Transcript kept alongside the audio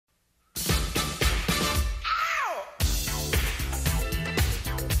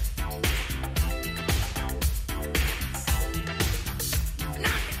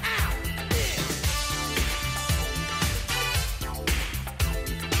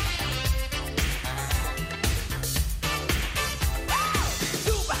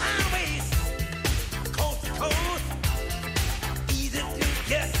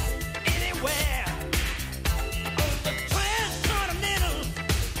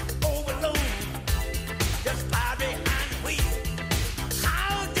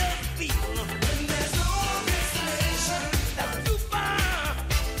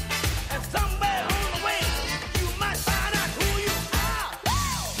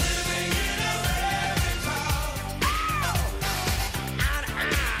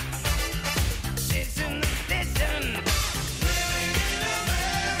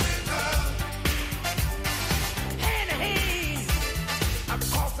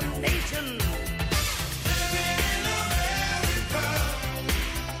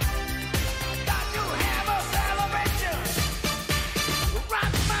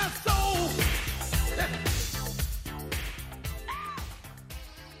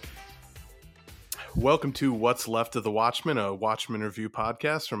Welcome to What's Left of the Watchmen, a Watchmen review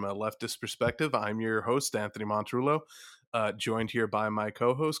podcast from a leftist perspective. I'm your host, Anthony Montrullo, joined here by my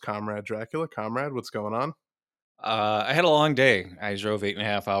co-host, Comrade Dracula. Comrade, what's going on? I had a long day. I drove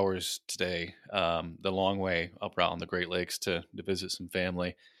 8.5 hours today, the long way up around the Great Lakes to visit some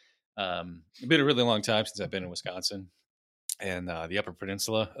family. It's been a really long time since I've been in Wisconsin and the Upper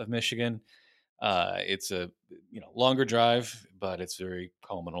Peninsula of Michigan. It's a longer drive, but it's very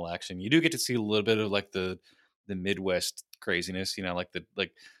calm and relaxing. You do get to see a little bit of like the Midwest craziness, I'm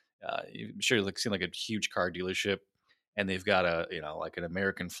sure you've seen like a huge car dealership, and they've got like an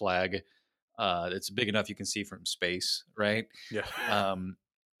American flag that's big enough you can see from space, right? Yeah.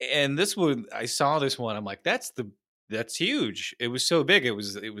 And this one, I saw this one. I'm like, that's huge. It was so big. It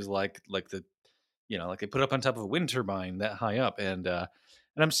was like the like they put it up on top of a wind turbine that high up, and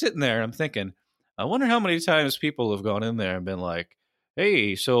I'm sitting there and I'm thinking, I wonder how many times people have gone in there and been like,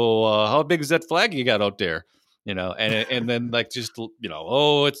 hey, so how big is that flag you got out there? And then like just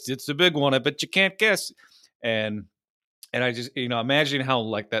oh, it's a big one. I bet you can't guess. And I just, imagining how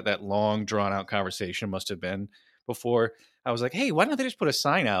like that long drawn out conversation must have been before. I was like, hey, why don't they just put a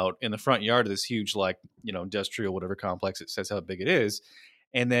sign out in the front yard of this huge, like, industrial whatever complex that says how big it is?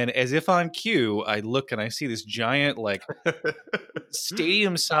 And then, as if on cue, I look and I see this giant, like,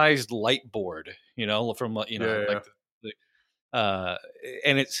 stadium sized light board, from, like, Yeah. uh,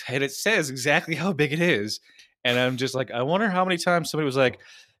 and it says exactly how big it is. And I'm just like, I wonder how many times somebody was like,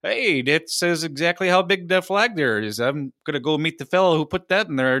 hey, that says exactly how big that flag there is. I'm going to go meet the fellow who put that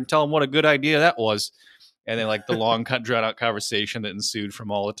in there and tell him what a good idea that was. And then like the long drawn out conversation that ensued from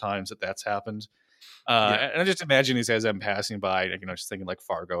all the times that's happened. And I just imagine these as I'm passing by, just thinking like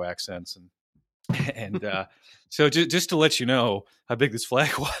Fargo accents and so just to let you know how big this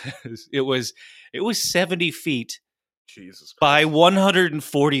flag was, it was 70 feet Jesus Christ. by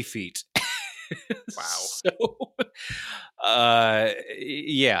 140 feet. Wow. So,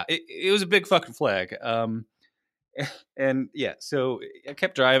 yeah, it was a big fucking flag. And yeah, so I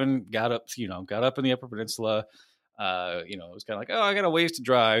kept driving, got up in the Upper Peninsula. It was kind of like, oh, I got a ways to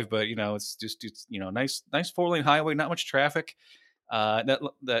drive, but it's nice 4-lane highway, not much traffic.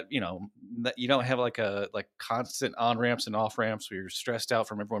 That you don't have like constant on ramps and off ramps where you're stressed out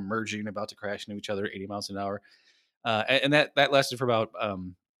from everyone merging, about to crash into each other at 80 miles an hour. And that lasted for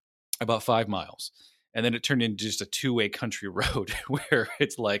about 5 miles. And then it turned into just a 2-way country road where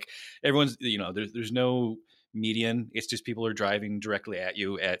it's like everyone's, there's no median. It's just people are driving directly at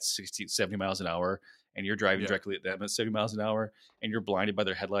you at 60, 70 miles an hour. And you're driving directly at them at 70 miles an hour. And you're blinded by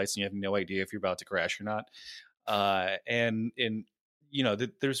their headlights and you have no idea if you're about to crash or not. There's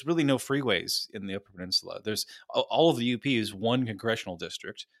really no freeways in the Upper Peninsula. There's all of the UP is one congressional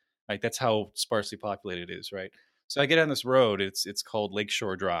district. Like that's how sparsely populated it is, right? So I get on this road. It's called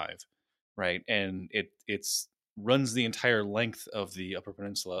Lakeshore Drive, right? And it's runs the entire length of the Upper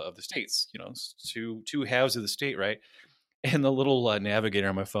Peninsula of the states. It's two halves of the state, right? And the little navigator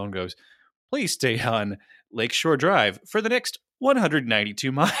on my phone goes, "Please stay on Lakeshore Drive for the next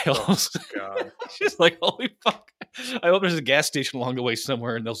 192 miles." Oh, God. She's like, holy fuck. I hope there's a gas station along the way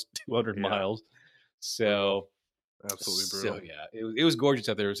somewhere in those 200 miles. So, Absolutely brutal. So yeah, it was gorgeous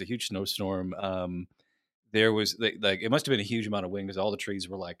out there. It was a huge snowstorm. There was like it must have been a huge amount of wind because all the trees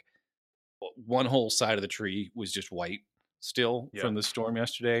were like one whole side of the tree was just white still from the storm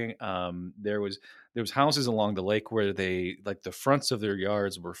yesterday. There was houses along the lake where they like the fronts of their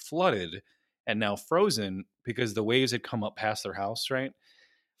yards were flooded and now frozen because the waves had come up past their house, right?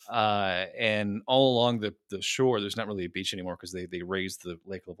 And all along the shore, there's not really a beach anymore because they raised the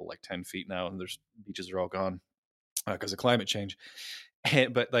lake level like 10 feet now, and there's beaches are all gone because of climate change.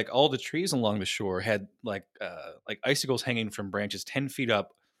 But like all the trees along the shore had like icicles hanging from branches 10 feet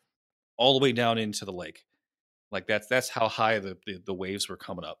up all the way down into the lake. Like that's how high the waves were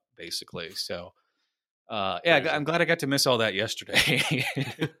coming up, basically. So I'm glad I got to miss all that yesterday.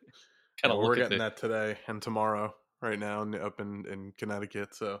 We're getting that today and tomorrow right now up in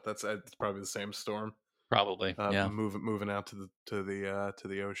Connecticut. So it's probably the same storm. Probably. Moving out to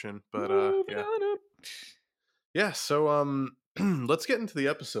the ocean. But yeah. So let's get into the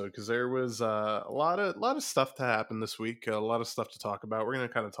episode because there was a lot of stuff to happen this week. A lot of stuff to talk about. We're gonna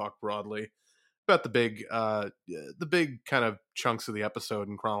kind of talk broadly about the big kind of chunks of the episode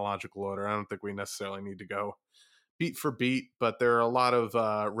in chronological order. I don't think we necessarily need to go beat for beat, but there are a lot of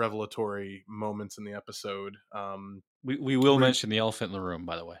revelatory moments in the episode. We will mention the elephant in the room,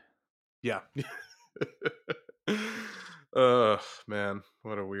 by the way. Yeah. Man,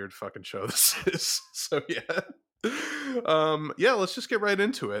 what a weird fucking show this is. So yeah. Yeah, let's just get right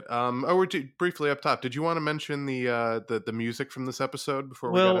into it. Briefly up top, did you want to mention the music from this episode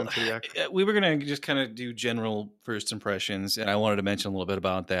before we got Well, into the action? we were gonna just kind of do general first impressions, and I wanted to mention a little bit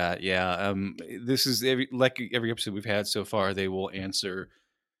about that. Yeah, this is every episode we've had so far. They will answer,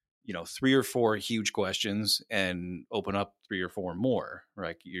 three or four huge questions and open up three or four more.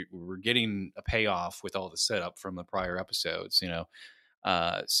 Right, we're getting a payoff with all the setup from the prior episodes.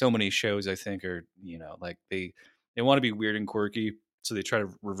 So many shows I think are like they want to be weird and quirky, so they try to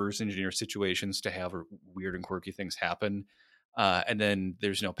reverse engineer situations to have weird and quirky things happen, and then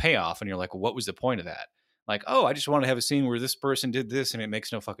there's no payoff, and you're like, well, what was the point of that? Like, oh, I just want to have a scene where this person did this, and it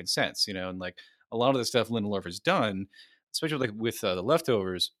makes no fucking sense, and like a lot of the stuff Lindelof has done, especially like with the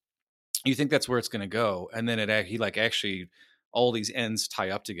leftovers, you think that's where it's going to go, and then he like actually all these ends tie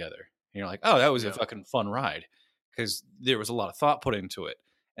up together. And you're like, oh, that was a Yeah, fucking fun ride because there was a lot of thought put into it,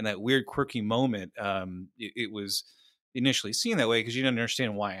 and that weird quirky moment. It was initially seen that way because you didn't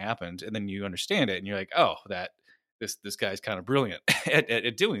understand why it happened, and then you understand it, and you're like, oh, that this guy's kind of brilliant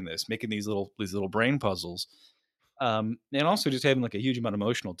at doing this, making these little brain puzzles. And also just having like a huge amount of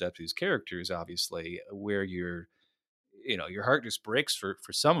emotional depth to these characters, obviously, where your heart just breaks for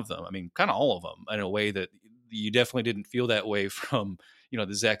some of them. I mean, kind of all of them in a way that you definitely didn't feel that way from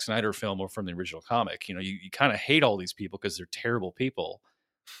the Zack Snyder film or from the original comic. You kind of hate all these people because they're terrible people.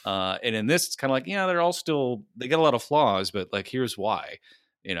 And in this, it's kind of like, yeah, they got a lot of flaws, but like, here's why,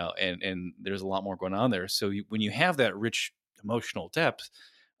 and there's a lot more going on there. So when you have that rich emotional depth,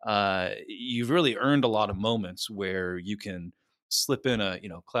 you've really earned a lot of moments where you can slip in a,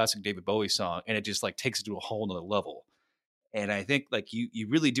 classic David Bowie song and it just like takes it to a whole nother level. And I think like you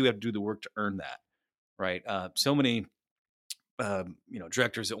really do have to do the work to earn that, right? So many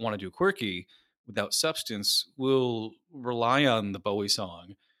directors that want to do quirky without substance will rely on the Bowie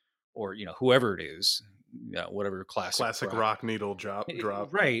song or whoever it is, whatever classic classic rock. rock needle drop.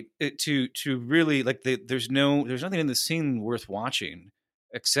 Right. To really like there's nothing in the scene worth watching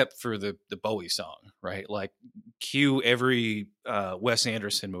except for the Bowie song, right? Like cue every Wes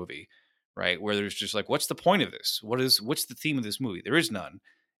Anderson movie, right? Where there's just like, what's the point of this? What's the theme of this movie? There is none.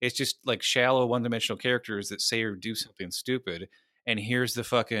 It's just like shallow one-dimensional characters that say or do something stupid, and here's the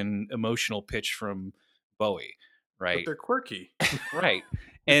fucking emotional pitch from Bowie, But right? they're quirky. Right.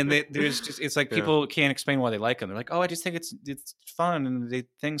 And there's just it's like Yeah, people can't explain why they like them. They're like, "Oh, I just think it's fun and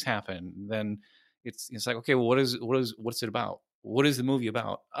things happen." Then it's like, "Okay, well what's it about? What is the movie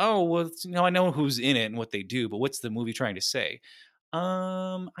about?" "Oh, well, I know who's in it and what they do, but what's the movie trying to say?"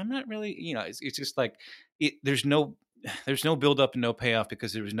 I'm not really, it's just like there's no there's no build up and no payoff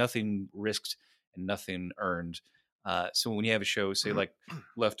because there was nothing risked and nothing earned. So when you have a show, say like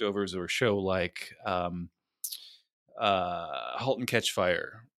Leftovers, or a show like Halt and Catch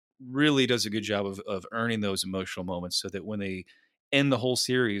Fire, really does a good job of earning those emotional moments, so that when they end the whole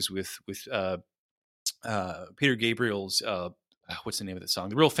series with Peter Gabriel's what's the name of the song?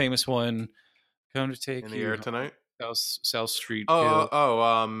 The real famous one, "Come to in Take the You air Home, tonight. South Street Oh,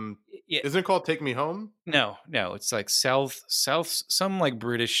 Hill." Yeah, isn't it called "Take Me Home"? no, it's like South, some like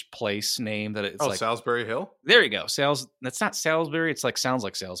British place name that it's Oh, like. Salisbury Hill. There you go. That's not Salisbury. It's like sounds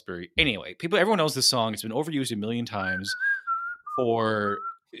like Salisbury. Anyway, everyone knows this song. It's been overused a million times for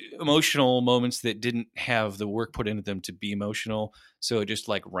emotional moments that didn't have the work put into them to be emotional. So it just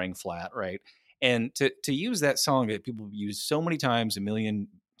like rang flat, right? And to use that song that people use so many times, a million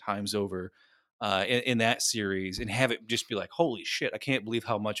times over, in that series, and have it just be like, holy shit, I can't believe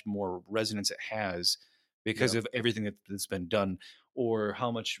how much more resonance it has because Yeah. of everything that's been done, or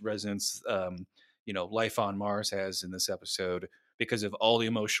how much resonance, Life on Mars has in this episode because of all the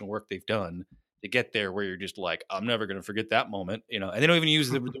emotional work they've done to get there, where you're just like, I'm never going to forget that moment, and they don't even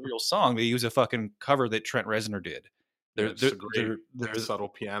use the real song. They use a fucking cover that Trent Reznor did. Yeah, just a great They're subtle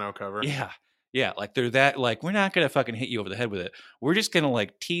piano cover. yeah, yeah, like they're that, like, we're not going to fucking hit you over the head with it. We're just going to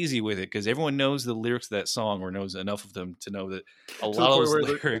like tease you with it because everyone knows the lyrics of that song, or knows enough of them to know that a To the lot of point those where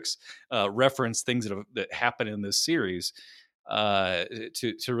lyrics reference things that happen in this series,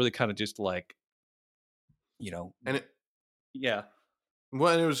 to really kind of just like, you know, and it yeah.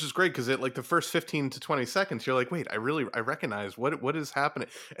 well, and it was just great because it, like, the first 15 to 20 seconds, you're like, wait, I recognize what is happening,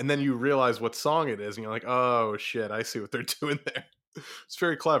 and then you realize what song it is, and you're like, oh shit, I see what they're doing there. It's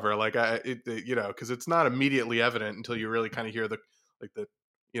very clever. Like, because it's not immediately evident until you really kind of hear the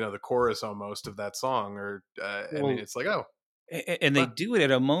the chorus almost of that song, or and Well, it's like, oh, and they wow, do it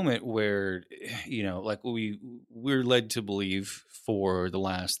at a moment where, like we're led to believe for the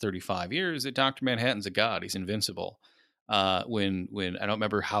last 35 years that Dr. Manhattan's a god. He's invincible. When I don't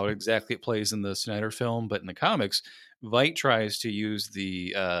remember how exactly it plays in the Snyder film, but in the comics, Veidt tries to use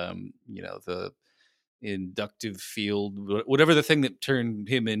the inductive field, whatever the thing that turned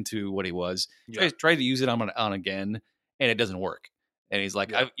him into what he was. Yeah. Tried to use it on again, and it doesn't work. And he's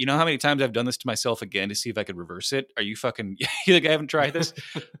like, Yeah. you know how many times I've done this to myself again to see if I could reverse it? Are you fucking? You think I haven't tried this?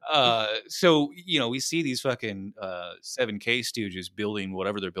 So we see these fucking 7K stooges building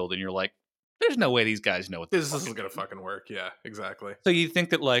whatever they're building. You're like, there's no way these guys know what they're This isn't fucking gonna doing. fucking work. Yeah, exactly. So you think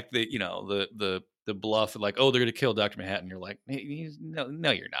that like the bluff, like, oh, they're gonna kill Doctor Manhattan. You're like,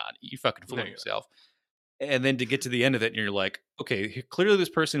 no, you're not. You fucking No, fooling you're yourself. And then to get to the end of it, and you're like, okay, clearly this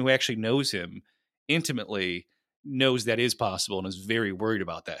person who actually knows him intimately knows that is possible and is very worried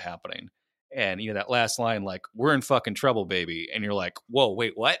about that happening. And that last line, like, "We're in fucking trouble, baby," and you're like, "Whoa,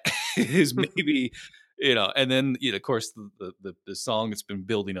 wait, what?" Is maybe, and then of course the song that's been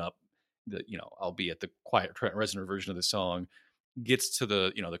building up, albeit the quiet Trent Reznor version of the song, gets to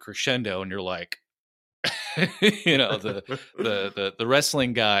the crescendo, and you're like, the not. the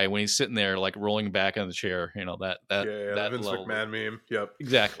wrestling guy when he's sitting there like rolling back on the chair, that that Yeah, yeah, the that Vince level of McMahon meme. Yep.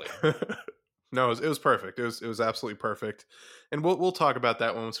 exactly. No, it was perfect. It was absolutely perfect, and we'll talk about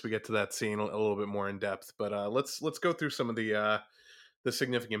that once we get to that scene a little bit more in depth. But let's go through some of the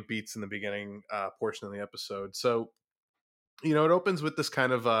significant beats in the beginning portion of the episode. So it opens with this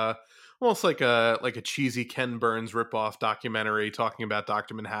kind of almost like a cheesy Ken Burns ripoff documentary talking about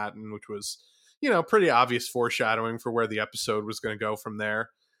Doctor Manhattan, which was pretty obvious foreshadowing for where the episode was going to go from there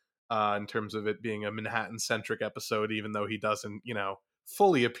in terms of it being a Manhattan centric episode, even though he doesn't,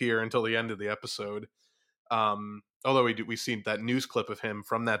 fully appear until the end of the episode. Although we see that news clip of him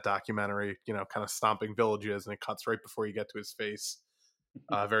from that documentary, kind of stomping villages, and it cuts right before you get to his face,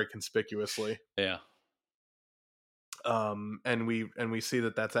 very conspicuously. Yeah. And we see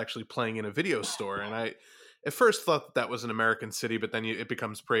that that's actually playing in a video store, and I at first thought that was an American city, but then it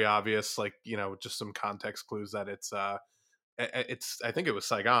becomes pretty obvious, like just some context clues that it's I think it was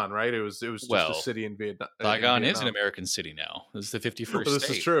Saigon, right? It was just a Well, city in Vietnam. In Saigon is an Vietnam. American city now. This is the Well, 51st this is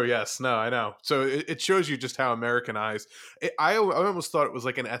state. true. Yes. No, I know. So it shows you just how Americanized. I almost thought it was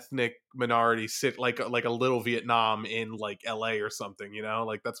like an ethnic minority city, like a little Vietnam in like L.A. or something.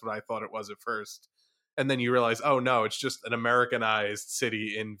 Like that's what I thought it was at first. And then you realize, oh no, it's just an Americanized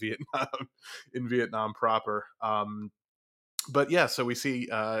city in Vietnam, in Vietnam proper. But yeah, so we see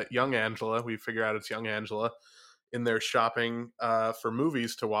young Angela. We figure out it's young Angela in there shopping for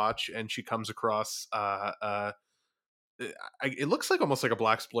movies to watch, and she comes across it looks like almost like a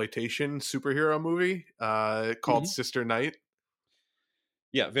black exploitation superhero movie called Mhm. Sister Night.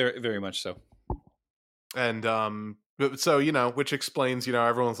 Yeah, very very much so. And but so which explains,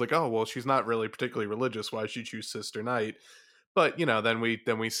 everyone's like, oh well, she's not really particularly religious, why she choose Sister Night? But then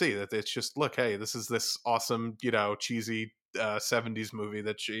we see that it's just, look, hey, this is this awesome cheesy 70s movie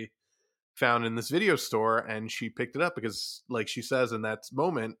that she found in this video store, and she picked it up because, like she says in that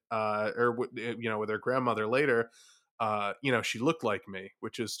moment, with her grandmother later, she looked like me,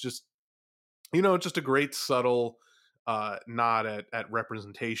 which is just a great subtle nod at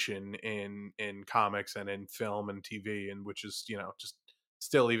representation in comics and in film and TV, and which is just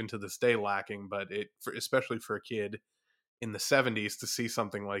still even to this day lacking. But especially for a kid in the 70s to see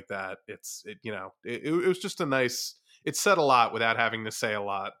something like that, it was just a nice. It said a lot without having to say a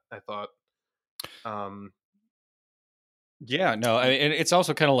lot, I thought. um Yeah, no, and it's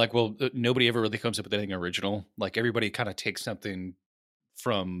also kind of like, well, nobody ever really comes up with anything original. Like everybody kind of takes something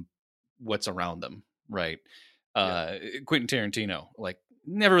from what's around them, right? yeah, Quentin Tarantino, like,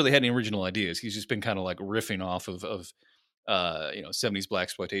 never really had any original ideas. He's just been kind of like riffing off of 70s black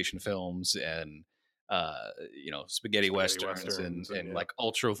exploitation films and spaghetti spaghetti westerns westerns, and and yeah. like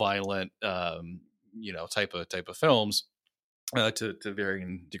ultra violent type of films to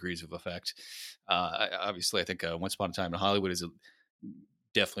varying degrees of effect. Obviously, I think Once Upon a Time in Hollywood is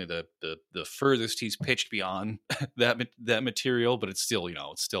definitely the furthest he's pitched beyond that material, but it's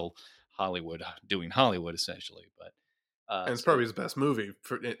still Hollywood doing Hollywood essentially. But And it's probably his best movie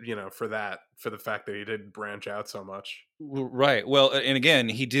for the fact that he did branch out so much. Right. Well, and again,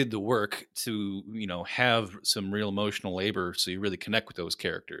 he did the work to, have some real emotional labor so you really connect with those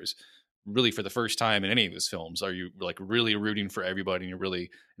characters. Really, for the first time in any of his films, are you like really rooting for everybody and you're really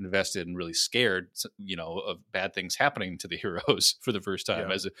invested and really scared, of bad things happening to the heroes for the first time,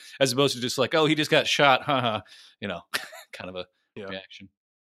 Yeah, as opposed to just like, oh, he just got shot, haha, you know, kind of a yeah. reaction.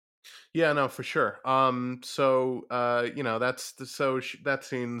 Yeah, no, for sure. So, that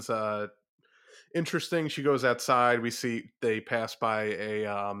scene's interesting. She goes outside. We see they pass by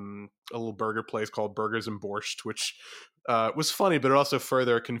a little burger place called Burgers and Borscht, which was funny, but it also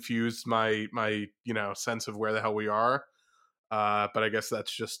further confused my sense of where the hell we are. But I guess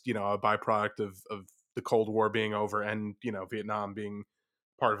that's just a byproduct of the Cold War being over, and Vietnam being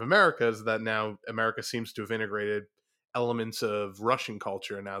part of America is that now America seems to have integrated elements of Russian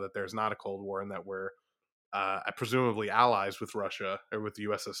culture now that there's not a Cold War, and that we're presumably allies with Russia or with the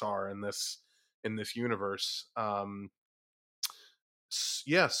USSR in this universe.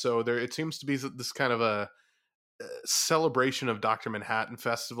 Yeah, so there it seems to be this kind of a celebration of Dr. Manhattan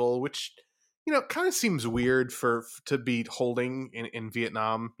Festival, which kind of seems weird to be holding in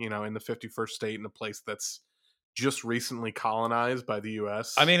Vietnam, in the 51st state, in a place that's just recently colonized by the I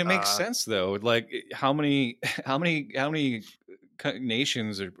US. mean, it makes sense though. Like, how many, how many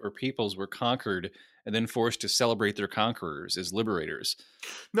nations or peoples were conquered and then forced to celebrate their conquerors as liberators?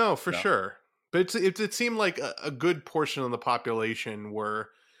 No, for No, sure. But it seemed like a good portion of the population were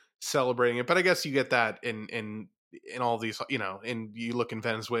celebrating it. But I guess you get that in all these, and you look in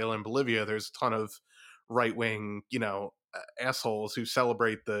Venezuela and Bolivia, there's a ton of right wing, assholes who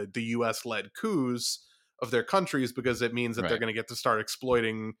celebrate the US led coups of their countries because it means that they're right? going to get to start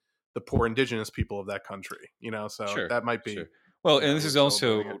exploiting the poor indigenous people of that country. So Sure, that might be, sure. Well, and this who's is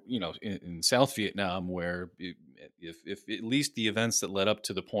celebrating it. also, in South Vietnam, where if at least the events that led up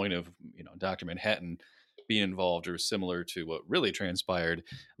to the point of Doctor Manhattan being involved are similar to what really transpired,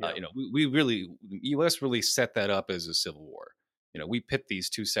 Yeah. we really, the U.S. really set that up as a civil war. We pit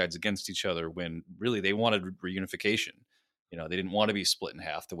these two sides against each other when really they wanted reunification. They didn't want to be split in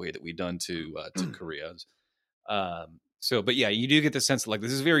half the way that we done to Korea. So, but yeah, you do get the sense that like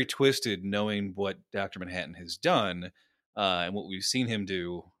this is very twisted, knowing what Doctor Manhattan has done and what we've seen him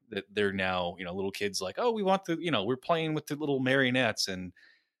do. That they're now, little kids like, oh, we want the, we're playing with the little marionettes, and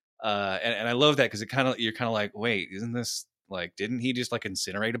I love that because you're kind of like, wait, isn't this like, didn't he just like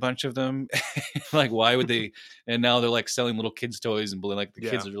incinerate a bunch of them? Like, why would they? And now they're like selling little kids' toys and like the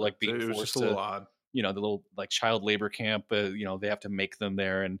Yeah. kids are like being It was just forced a to little odd. the little like child labor camp. They have to make them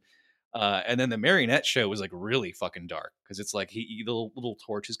there, and then the marionette show was like really fucking dark because it's like the little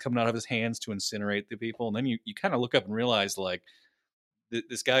torches coming out of his hands to incinerate the people, and then you kind of look up and realize like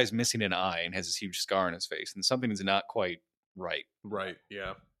this guy's missing an eye and has this huge scar on his face, and something is not quite right. Right.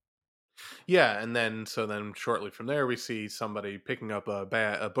 Yeah. Yeah, and then shortly from there we see somebody picking up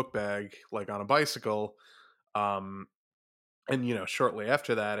a book bag like on a bicycle, um, and shortly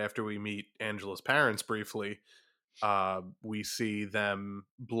after that, after we meet Angela's parents briefly, we see them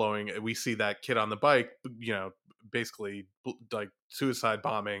blowing. We see that kid on the bike, basically like suicide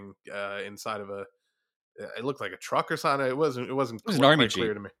bombing inside of a. It looked like a truck or something. It wasn't. It wasn't It was an army quite clear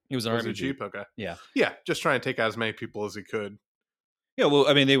jeep. to me. It was an Was it army a jeep. jeep? Okay. Yeah. Yeah, just trying to take out as many people as he could. Yeah, well,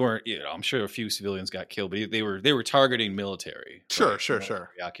 I mean, they weren't. I'm sure a few civilians got killed, but they were targeting military, Sure, right? sure, sure.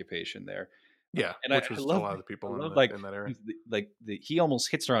 Military occupation there, Yeah, and I which was a love lot of the I people love like in that area. he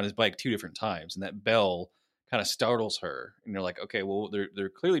almost hits her on his bike 2 different times, and that bell kind of startles her, and you're like, okay, well, they're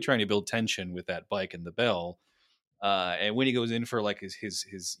clearly trying to build tension with that bike and the bell, and when he goes in for like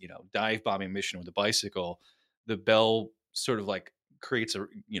his dive bombing mission with the bicycle, the bell sort of like creates a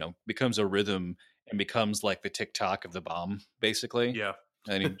becomes a rhythm and becomes like the tick tock of the bomb basically. Yeah.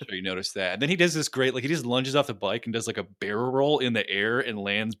 And I'm sure you noticed that. And then he does this great, like he just lunges off the bike and does like a barrel roll in the air and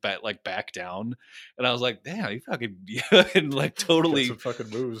lands back down. And I was like, damn, you fucking and like Got totally some fucking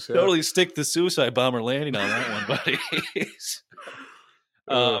moves, yeah. totally stick the suicide bomber landing on that one, buddy.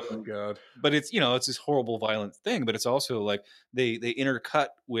 Oh um, god. but it's it's this horrible violent thing, but it's also like they intercut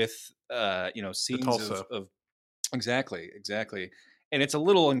with The scenes Tulsa. of exactly, and it's a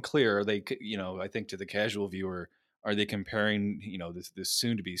little unclear. I think to the casual viewer, are they comparing this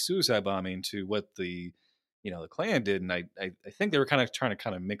soon to be suicide bombing to what the Klan did? And I think they were kind of trying to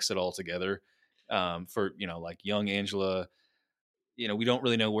kind of mix it all together for like young Angela. We don't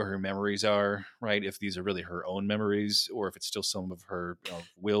really know where her memories are, right? If these are really her own memories or if it's still some of her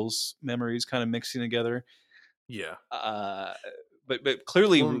Will's memories kind of mixing together. Yeah. Uh, but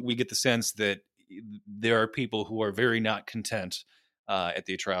clearly Well, we get the sense that there are people who are very not content at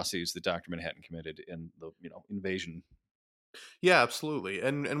the atrocities that Dr. Manhattan committed in the invasion. yeah, absolutely.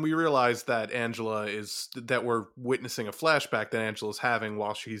 And we realize that that we're witnessing a flashback that Angela's having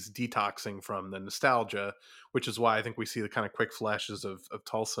while she's detoxing from the nostalgia, which is why I think we see the kind of quick flashes of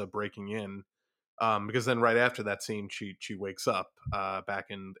Tulsa breaking in. Because then right after that scene, she wakes up back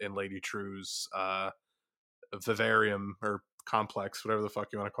in Lady True's vivarium or complex, whatever the fuck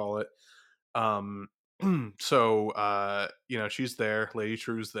you want to call it. Um, so she's there. Lady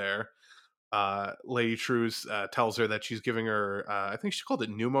True's there. Lady True's tells her that she's giving her, I think she called it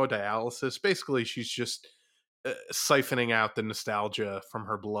pneumodialysis. Basically, she's just siphoning out the nostalgia from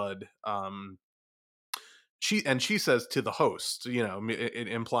her blood. She says to the host,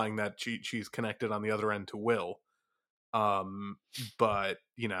 implying that she's connected on the other end to Will. But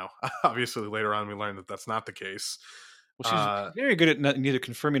obviously later on we learn that that's not the case. Well, she's very good at neither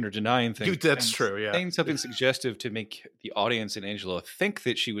confirming or denying things, That's and true. Yeah. saying something suggestive to make the audience and Angela think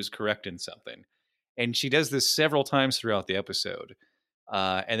that she was correct in something. And she does this several times throughout the episode.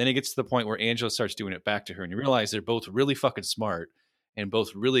 And then it gets to the point where Angela starts doing it back to her, and you realize they're both really fucking smart and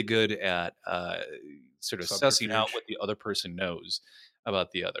both really good at sort of sussing out Subterfuge. what the other person knows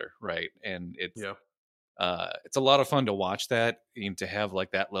about the other, right? And Yeah. it's a lot of fun to watch that and to have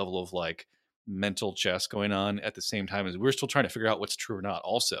like that level of like mental chess going on at the same time as we're still trying to figure out what's true or not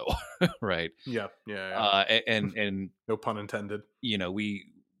also. Right. Yeah. Yeah. And No pun intended. you know,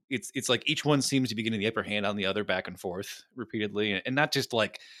 it's like each one seems to be getting the upper hand on the other back and forth repeatedly, and not just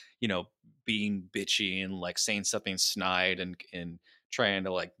like, you know, being bitchy and like saying something snide and trying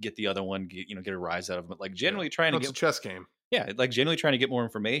to like get the other one get a rise out of them, but like Yeah. generally trying No, to it's a get, chess game. yeah, like generally trying to get more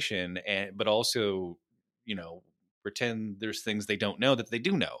information, and but also, you know, pretend there's things they don't know that they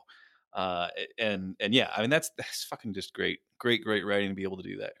do know. And yeah, I mean that's fucking just great writing to be able to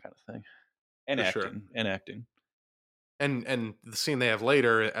do that kind of thing, and For sure. acting. And the scene they have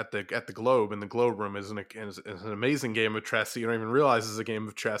later at the Globe in the Globe room is an amazing game of chess that you don't even realize is a game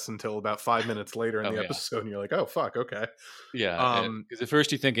of chess until about 5 minutes later in Oh the yeah. episode, and you're like, oh fuck, okay. Yeah, Um, because at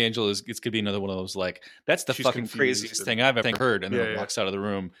first you think Angela is it's gonna be another one of those like that's the she's fucking confused craziest and thing I've ever heard, and then it yeah, walks out of the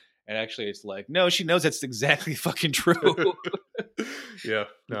room, and actually it's like no, she knows that's exactly fucking true. yeah. Yeah,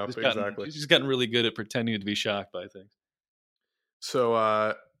 no, exactly. She's just gotten really good at pretending to be shocked by things. So,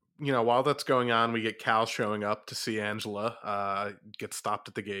 while that's going on, we get Cal showing up to see Angela. Get stopped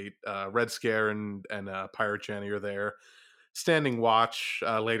at the gate. Red Scare and Pirate Jenny are there, standing watch.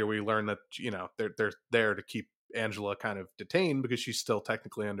 Later, we learn that they're there to keep Angela kind of detained because she's still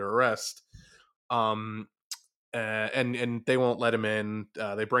technically under arrest. Um, and they won't let him in.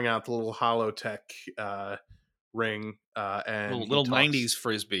 They bring out the little holotech ring, and he Little talks. '90s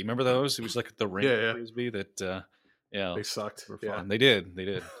frisbee, remember those? It was like the ring Yeah, yeah, frisbee that, yeah, they sucked. were Yeah. fun. They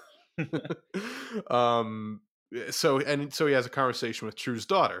did. um so he has a conversation with True's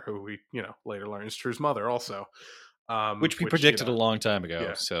daughter, who we later learn is True's mother also. Which we Which predicted a long time ago.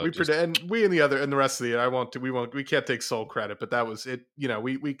 yeah, So we just and we and the rest of the I won't we can't take sole credit, but that was it.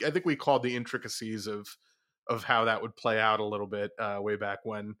 We I think we called the intricacies of how that would play out a little bit Mm. way back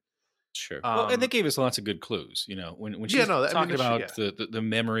when. sure. Well, and they um gave us lots of good clues. You know, when yeah, she's no, I mean talking this shit, about yeah, the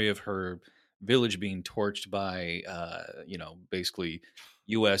memory of her village being torched by, basically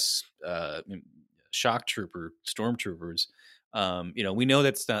U.S. Shock trooper stormtroopers. We know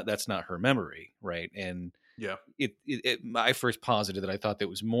that's not her memory, right? And yeah. I first posited that I thought that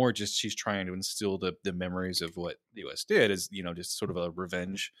was more just she's trying to instill the memories of what the U.S. did as just sort of a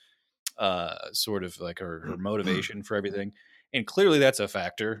revenge, sort of like her motivation for everything, and clearly that's a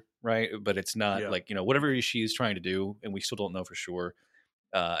factor, right? But it's not Yeah, like whatever she's trying to do, and we still don't know for sure.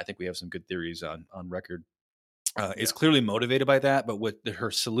 I think we have some good theories on record. It's yeah. clearly motivated by that, but what her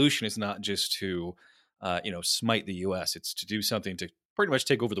solution is not just to, smite the U.S. It's to do something to pretty much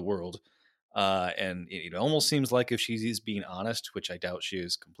take over the world. And it almost seems like if she's being honest, which I doubt she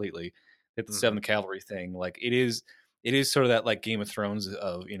is completely, that the Hmm. Seventh Cavalry thing, like it is sort of that like Game of Thrones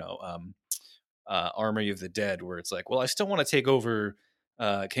of Army of the Dead, where it's like, well, I still want to take over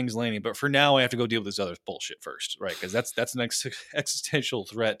King's Landing, but for now, I have to go deal with this other bullshit first, right? Because that's an existential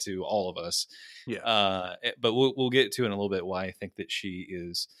threat to all of us. Yeah, But we'll get to in a little bit why I think that she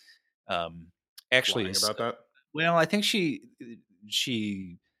is um, actually lying about that. well, I think she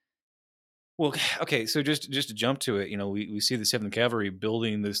well, okay, so just to jump to it, we see the Seventh Cavalry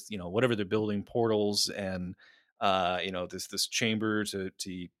building this, whatever they're building, portals and this chamber to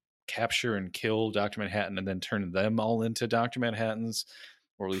capture and kill Doctor Manhattan, and then turn them all into Doctor Manhattans,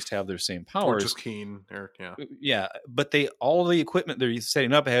 or at least have their same Or just powers. Keen, or yeah. Yeah, but all the equipment they're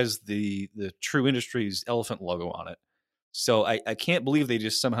setting up has the True Industries elephant logo on it. So I can't believe they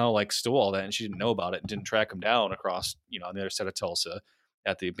just somehow like stole all that and she didn't know about it and didn't track them down across, on the other side of Tulsa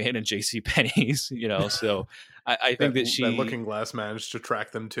at the abandoned JC Penney's, So I think that that that she, Looking Glass managed to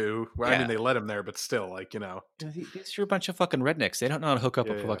track them too. Well, I mean, yeah, they let him there, but still, these are a bunch of fucking rednecks. They don't know how to hook up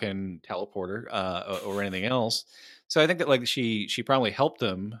yeah, a yeah. fucking teleporter or anything else. So I think that like she probably helped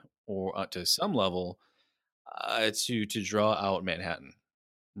them or to some level to draw out Manhattan,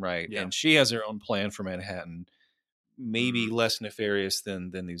 right? Yeah. And she has her own plan for Manhattan, maybe Mhm. less nefarious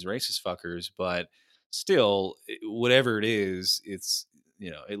than these racist fuckers, but still, whatever it is, it's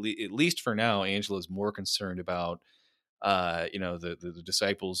at least for now, Angela's more concerned about the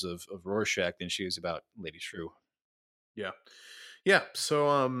disciples of Rorschach than she is about Lady True. Yeah. Yeah.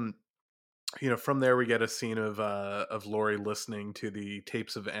 So, from there we get a scene of Lori listening to the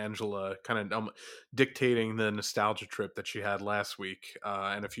tapes of Angela, kind of dictating the nostalgia trip that she had last week.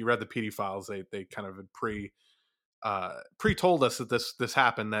 And if you read the PD files, they kind of had pre-told us that this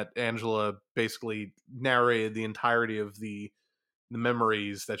happened. That Angela basically narrated the entirety of the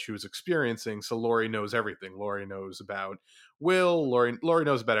memories that she was experiencing. So Lori knows everything. Lori knows about Will. Lori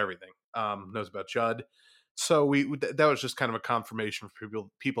knows about everything. Knows about Judd. So that was just kind of a confirmation for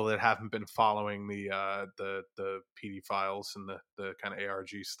people that haven't been following the PD files and the kind of ARG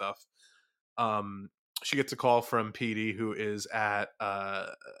stuff. She gets a call from PD, who is at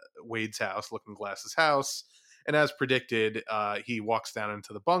Wade's house, Looking Glass's house. And as predicted, he walks down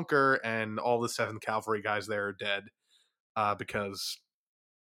into the bunker, and all the 7th Cavalry guys there are dead because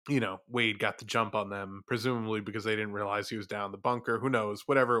Wade got the jump on them, presumably because they didn't realize he was down in the bunker. Who knows?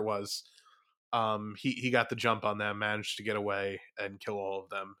 Whatever it was, he got the jump on them, managed to get away and kill all of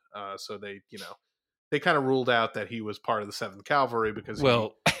them. So they kind of ruled out that he was part of the 7th Cavalry because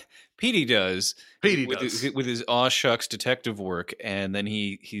well, Petey does Petey with does. with his aw shucks detective work, and then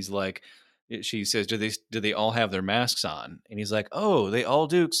he's like, she says, do they all have their masks on? And he's like, oh, they all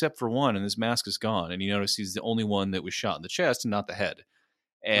do except for one, and his mask is gone. And you notice he's the only one that was shot in the chest and not the head.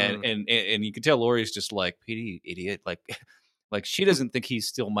 And Mm. and you can tell Lori's just like, Petey, idiot, like like she doesn't think he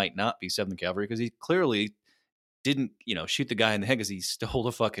still might not be 7th Cavalry because he clearly didn't, shoot the guy in the head because he stole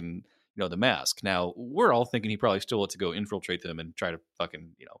the fucking, the mask. Now we're all thinking he probably stole it to go infiltrate them and try to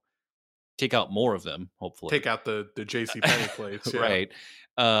fucking, take out more of them, hopefully. Take out the JC Penney plates, yeah. Right.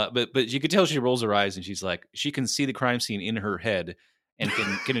 But you could tell she rolls her eyes and she's like, she can see the crime scene in her head and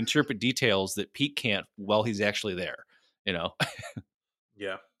can interpret details that Pete can't while he's actually there.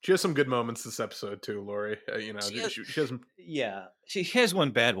 Yeah, she has some good moments this episode too, Lori. She has, she has yeah, she has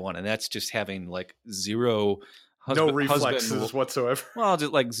one bad one, and that's just having like zero no husband, reflexes whatsoever. well,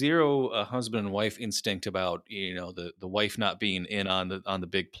 just like zero husband and wife instinct about the wife not being in on the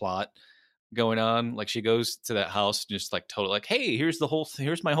big plot going on. Like she goes to that house just like totally like, hey, here's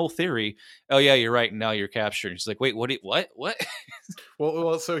my whole theory. Oh yeah, you're right. And now you're captured. And she's like, wait, what?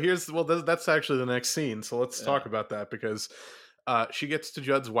 Well, so that's actually the next scene. So let's Yeah. talk about that because she gets to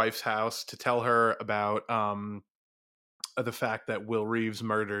Judd's wife's house to tell her about the fact that Will Reeves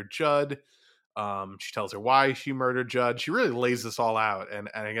murdered Judd. She tells her why she murdered Judd. She really lays this all out, and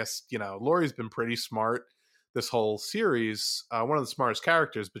I guess Lori's been pretty smart this whole series, one of the smartest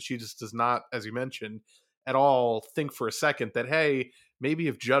characters, but she just does not, as you mentioned, at all think for a second that, hey, maybe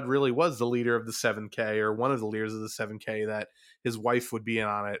if Judd really was the leader of the 7K or one of the leaders of the 7K, that his wife would be in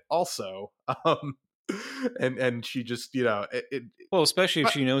on it also. And she just, Well, especially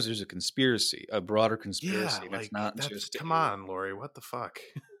if she knows there's a conspiracy, a broader conspiracy. yeah, It's not just come on, Lori, what the fuck?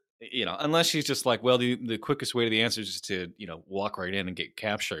 Unless she's just like, well, the quickest way to the answer is just to walk right in and get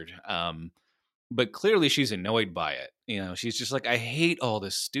captured. But clearly she's annoyed by it. She's just like, I hate all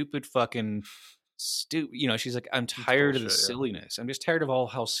this stupid fucking she's like, I'm tired of the silliness. I'm just tired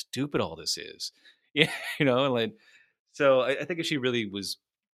of how stupid all this is. Yeah, like, so I think if she really was,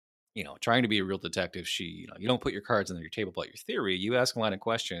 trying to be a real detective, you don't put your cards on your table about your theory. You ask a line of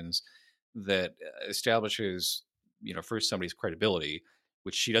questions that establishes, first somebody's credibility,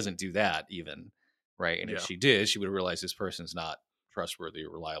 which she doesn't do that even, right? And if she did, she would have realized this person's not trustworthy or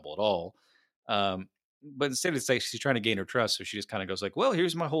reliable at all. But instead it's like she's trying to gain her trust, so she just kind of goes like, well,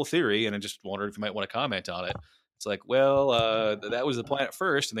 here's my whole theory, and I just wondered if you might want to comment on it. It's like, well, that was the plan at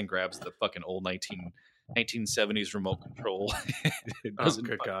first, and then grabs the fucking old 1970s remote control. It doesn't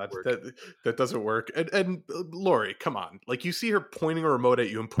good God, work. that doesn't work. And Lori, come on, like you see her pointing a remote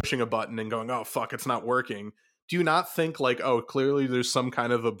at you and pushing a button and going, oh fuck, it's not working. Do you not think like, oh, clearly there's some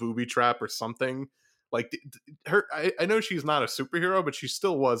kind of a booby trap or something? Like I know she's not a superhero, but she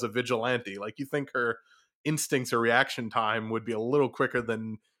still was a vigilante. Like you think her instincts or reaction time would be a little quicker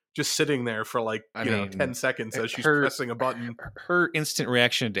than just sitting there for like 10 seconds as she's pressing a button. Her instant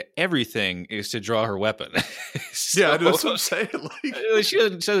reaction to everything is to draw her weapon. Yeah, that's what I'm saying. Like, she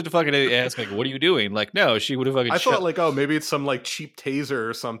doesn't fucking ask like, "What are you doing?" Like, no, she would have fucking. I thought like, oh, maybe it's some like cheap taser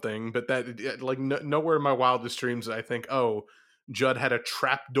or something, but that like nowhere in my wildest dreams I think, oh, Judd had a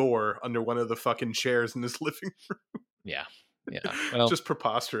trap door under one of the fucking chairs in his living room. Yeah. Well, just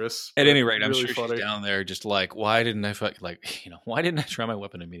preposterous. At any rate, I'm really sure funny. she's down there just like, why didn't I why didn't I try my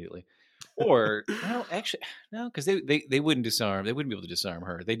weapon immediately? Or no, actually, no, because they wouldn't disarm. They wouldn't be able to disarm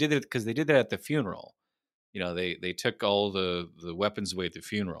her. They did it because they did that at the funeral. They took all the weapons away at the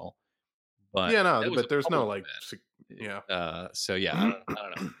funeral. But yeah, no, but there's no like, so yeah, I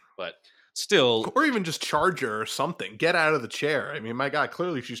don't know, but still, or even just charge her or something. Get out of the chair. I mean, my God,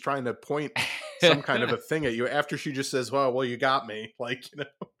 clearly she's trying to point some kind of a thing at you after she just says, "Well, you got me." Like,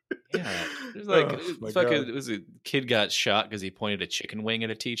 yeah, there's like it was a kid got shot because he pointed a chicken wing at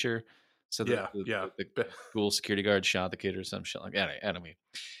a teacher. So the school security guard shot the kid or some shit like that. I mean,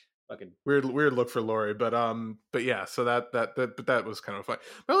 fucking weird look for Lori, but yeah, so that was kind of fun.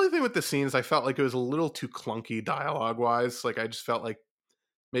 My only thing with the scenes, I felt like it was a little too clunky dialogue wise. Like I just felt like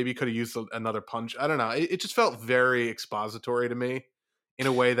maybe could have used another punch. I don't know. It just felt very expository to me in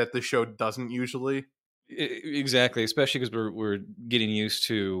a way that the show doesn't usually. Exactly, especially because we're getting used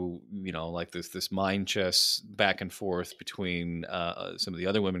to, like this mind chess back and forth between some of the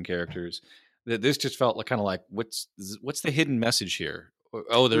other women characters. That this just felt like kind of like what's the hidden message here? Oh, It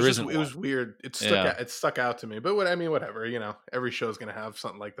was there just isn't it one. was weird. Yeah. It stuck out to me. But what I mean, whatever. Every show's gonna have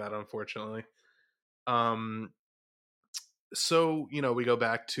something like that, unfortunately. Um, so we go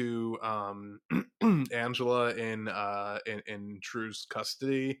back to Angela in True's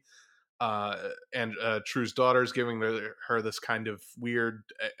custody, and True's daughter's giving her this kind of weird.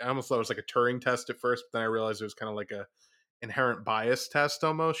 I almost thought it was like a Turing test at first, but then I realized it was kind of like a inherent bias test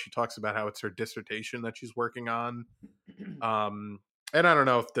almost. She talks about how it's her dissertation that she's working on. Um, and I don't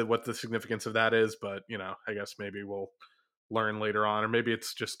know what the significance of that is, but I guess maybe we'll learn later on, or maybe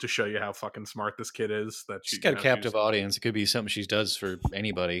it's just to show you how fucking smart this kid is. That She's got a she's captive audience. It could be something she does for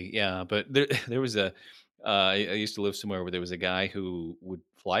anybody. Yeah, but there there was a. I used to live somewhere where there was a guy who would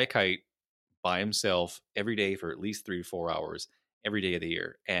fly a kite by himself every day for at least 3 to 4 hours every day of the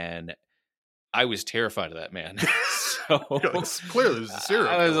year, and I was terrified of that man. You're like, So clearly this is a serial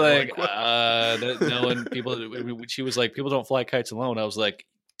I was killer. like, Like what? no, and people. She was like, people don't fly kites alone. I was like,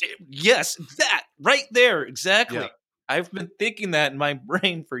 yes, that right there, Yeah. exactly. I've been thinking that in my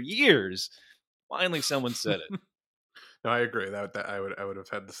brain for years. Finally, someone said it. No, I agree. That I would have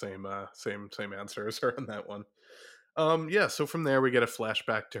had the same answer as her on that one. Yeah. So from there, we get a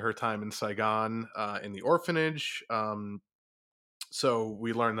flashback to her time in Saigon, in the orphanage. So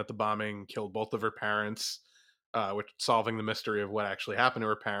we learn that the bombing killed both of her parents, which solving the mystery of what actually happened to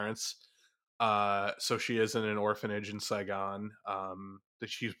her parents. So she is in an orphanage in Saigon. That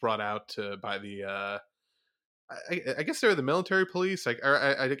she's brought out to by the. I guess they're the military police. I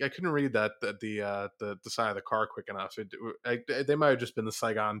couldn't read the side of the car quick enough. They might have just been the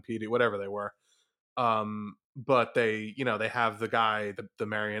Saigon PD, whatever they were. But they have the guy, the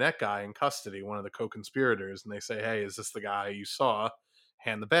marionette guy in custody, one of the co-conspirators, and they say, "Hey, is this the guy you saw?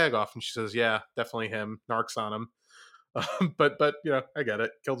 Hand the bag off." And she says, "Yeah, definitely him. Narcs on him." But I get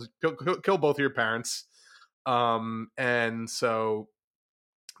it. Kill both of your parents. And so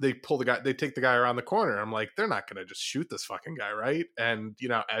they take the guy around the corner. I'm like, they're not gonna just shoot this fucking guy, right? And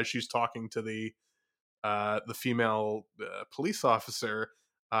as she's talking to the female police officer,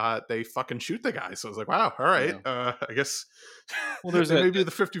 they fucking shoot the guy. So I was like, wow, all right. Yeah. I guess Well, there's they that. may be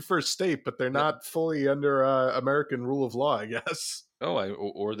the 51st state, but they're that not fully under American rule of law, I guess.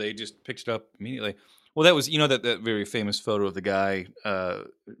 or they just picked it up immediately. Well, that was that very famous photo of the guy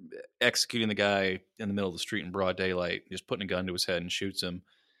executing the guy in the middle of the street in broad daylight, just putting a gun to his head and shoots him.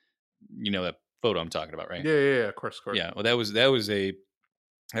 You know that photo I'm talking about, right? Yeah, of course, of course. Yeah. Well, that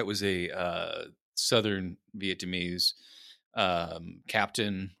was a Southern Vietnamese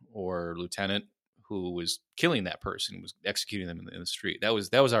captain or lieutenant who was killing that person, was executing them in the street. That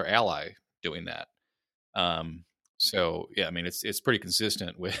was our ally doing that. Um, so yeah, I mean it's pretty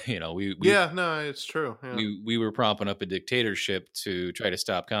consistent with Yeah, no, it's true. Yeah, we were propping up a dictatorship to try to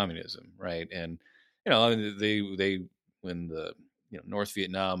stop communism, right? And I mean, they when the North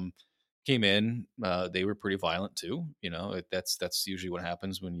Vietnam came in, they were pretty violent too. That's usually what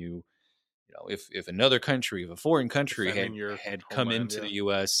happens when if another country, if a foreign country defending had your had come homeland. into Yeah, the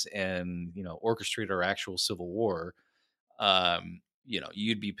U.S. and orchestrated our actual civil war,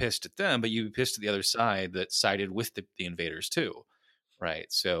 you'd be pissed at them, but you'd be pissed at the other side that sided with the invaders too, right?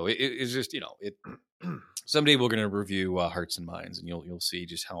 So it's just it. Someday we're going to review Hearts and Minds, and you'll see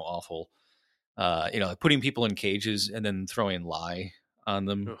just how awful. Like putting people in cages and then throwing lye on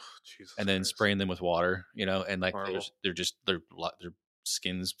them ugh, Jesus and then Christ, spraying them with water, and like horrible. their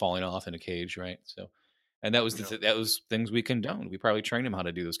skins falling off in a cage, right? So, and that was No, that was things we condoned. We probably trained them how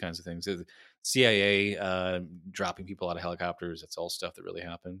to do those kinds of things. The CIA dropping people out of helicopters. That's all stuff that really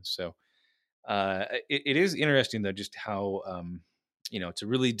happened. So, it is interesting though, just how to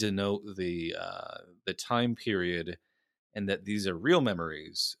really denote the time period and that these are real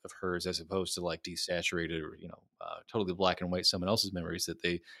memories of hers as opposed to like desaturated or totally black and white someone else's memories, that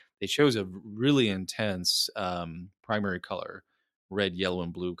they chose a really intense primary color, red, yellow,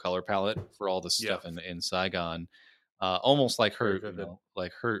 and blue color palette for all the yeah, stuff in Saigon, almost like very her vivid.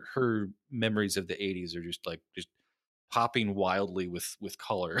 like her memories of the 80s are just popping wildly with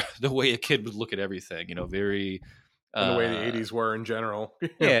color the way a kid would look at everything, very And the way the uh '80s were in general,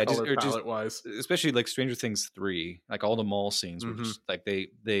 yeah, color just palette wise. especially like Stranger Things 3, like all the mall scenes were Hmm. just like they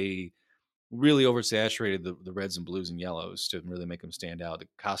really oversaturated the reds and blues and yellows to really make them stand out. The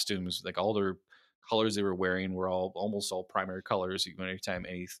costumes, like all their colors they were wearing, were all almost all primary colors. Even anytime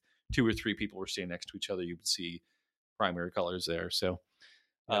two or three people were standing next to each other, you would see primary colors there. So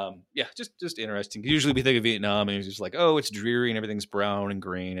Yeah. yeah, just interesting. Usually we think of Vietnam and it's just like, oh, it's dreary and everything's brown and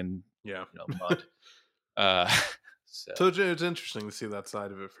green and Yeah. mud. Uh, So so it's interesting to see that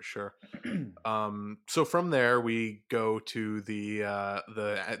side of it for sure. So from there we go to the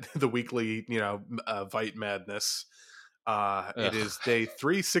the weekly, Vite Madness. It ugh. is day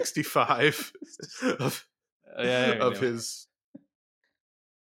 365 It's just- of yeah, I of know. his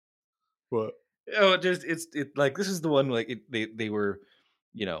what? Oh, like this is the one like they were,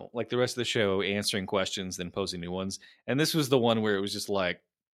 like the rest of the show answering questions then posing new ones, and this was the one where it was just like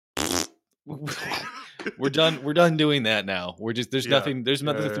we're done doing that now. We're just Yeah, there's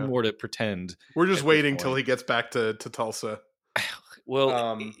yeah, nothing yeah. more to pretend We're just at this waiting till point. he gets back to Tulsa. Well,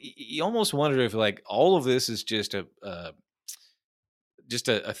 Um, you almost wonder if like all of this is just a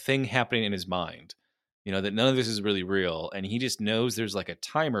thing happening in his mind, that none of this is really real. And he just knows there's like a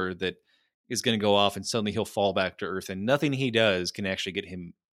timer that is going to go off and suddenly he'll fall back to earth. And nothing he does can actually get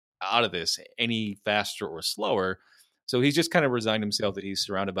him out of this any faster or slower. So he's just kind of resigned himself that he's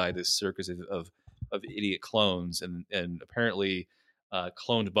surrounded by this circus of idiot clones and apparently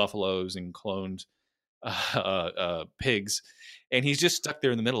cloned buffaloes and cloned pigs. And he's just stuck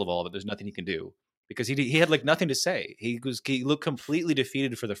there in the middle of all of it. There's nothing he can do because he had like nothing to say. He looked completely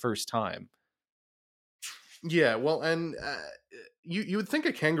defeated for the first time. yeah, well, and you would think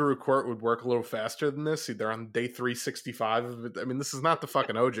a kangaroo court would work a little faster than this. They're on day 365 of it. I mean, this is not the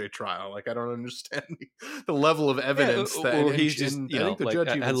fucking OJ trial. Like, I don't understand the level of Yeah, evidence that, or he's just and I think the like judge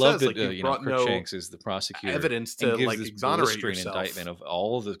I even love says that like you've brought no Crookshanks is the prosecutor evidence and to gives like this exonerate blistering yourself. indictment of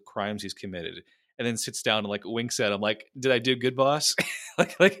all of the crimes he's committed, and then sits down and like winks at him like, "Did I do good, boss?"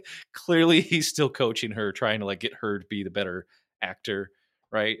 like clearly he's still coaching her, trying to like get her to be the better actor,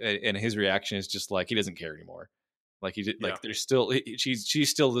 right? And his reaction is just like he doesn't care anymore. Like he did, Yeah, like there's still she's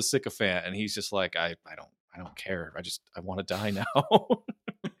still the sycophant, and he's just like I don't care. I want to die now.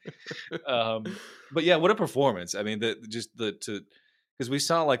 But yeah, what a performance! I mean, the just the to because we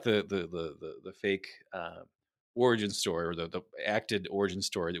saw like the fake origin story or the acted origin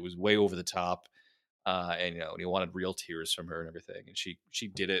story that was way over the top, and and he wanted real tears from her and everything, and she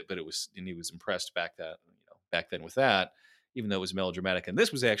did it, but it was and he was impressed back then with that, even though it was melodramatic, and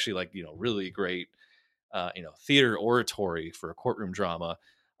this was actually like really great, theater oratory for a courtroom drama,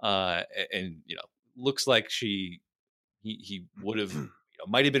 and looks like he would have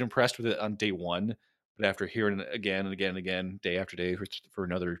might have been impressed with it on day one, but after hearing it again and again and again, day after day for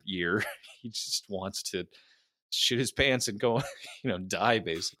another year, he just wants to shit his pants and go, die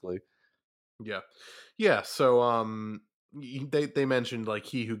basically. yeah, yeah. So they mentioned like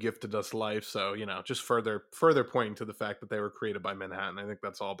he who gifted us life. So just further pointing to the fact that they were created by Manhattan. I think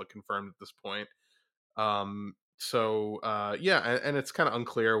that's all but confirmed at this point. So yeah, and it's kind of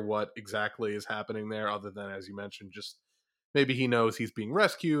unclear what exactly is happening there, other than as you mentioned, just maybe he knows he's being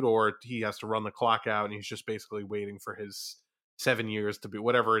rescued, or he has to run the clock out, and he's just basically waiting for his 7 years to be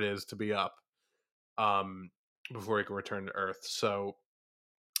whatever it is to be up, um, before he can return to Earth. So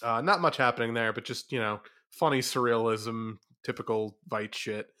not much happening there, but just funny surrealism, typical Vite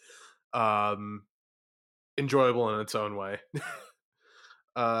shit. Um, enjoyable in its own way.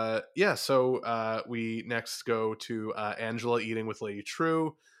 Yeah, so we next go to Angela eating with Lady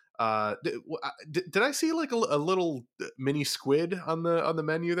True. Did I see like a little mini squid on the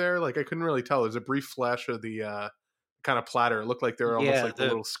menu there? Like I couldn't really tell. There's a brief flash of the kind of platter. It looked like they were almost Yeah, like the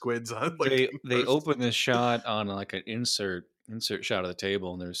little squids on like being they roasted. open this shot on like an insert shot of the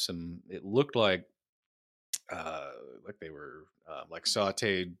table, and there's some. It looked like they were like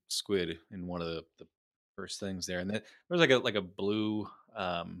sautéed squid in one of the first things there, and then there was like a blue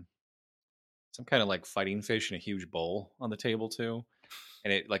some kind of like fighting fish in a huge bowl on the table too.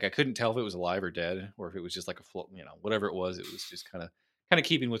 And it like I couldn't tell if it was alive or dead, or if it was just like a whatever it was. It was just kind of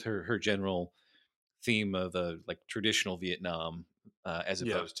keeping with her general theme of the like traditional Vietnam, as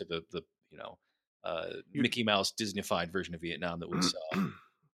Yeah, opposed to the you. Mickey Mouse Disneyfied version of Vietnam that we saw.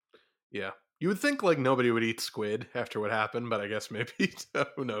 Yeah, you would think like nobody would eat squid after what happened, but I guess maybe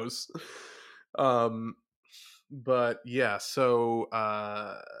who knows. Um, but yeah, so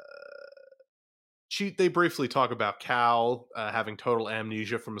they briefly talk about Cal having total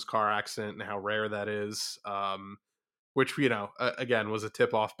amnesia from his car accident and how rare that is. Which again was a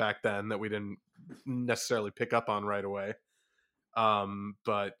tip off back then that we didn't necessarily pick up on right away.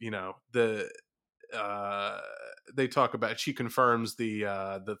 But uh, they talk about she confirms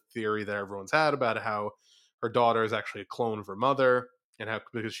the theory that everyone's had about how her daughter is actually a clone of her mother, and how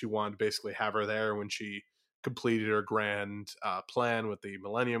because she wanted to basically have her there when she completed her grand plan with the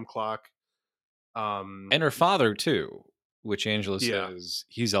Millennium Clock. And her father too, which Angela Yeah. says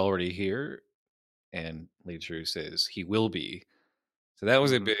he's already here, and Lee True says he will be. So that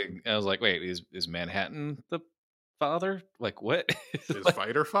was a Mhm. big. I was like, wait, is Manhattan the father? Like what? His Like,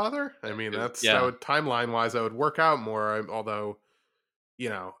 fighter father. I mean, that yeah. would timeline wise that would work out more. Although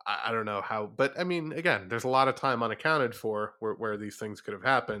I don't know how, but I mean, again, there's a lot of time unaccounted for where these things could have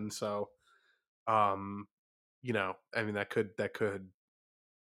happened. So, um, I mean, that could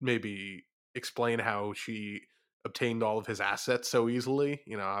maybe explain how she obtained all of his assets so easily.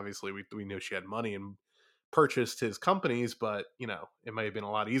 Obviously we knew she had money and purchased his companies, but it might have been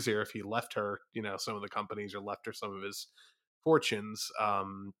a lot easier if he left her, some of the companies or left her some of his fortunes.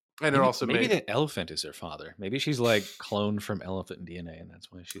 And it also Maybe may the elephant is her father. Maybe she's like cloned from elephant DNA, and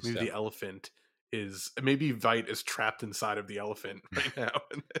that's why she's maybe the stealth. elephant is maybe Vite is trapped inside of the elephant right now.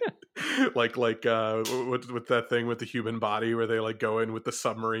 Like with that thing with the human body where they like go in with the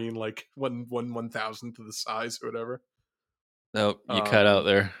submarine like one thousandth of the size or whatever. No, you cut out um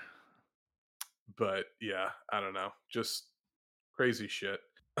there. but yeah, I don't know, just crazy shit.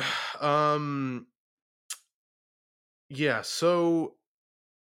 um yeah, so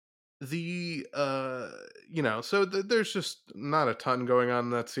the there's just not a ton going on in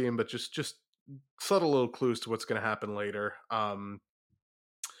that scene, but just subtle little clues to what's going to happen later.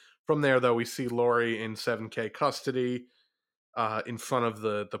 From there, though, we see Lori in 7K custody, in front of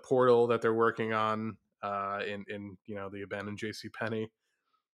the portal that they're working on, in the abandoned JC Penney.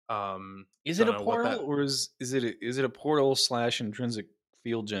 Is it Don't a know what portal, that. or is it a portal slash intrinsic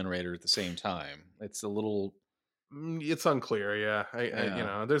field generator at the same time? It's a little, It's unclear. Yeah,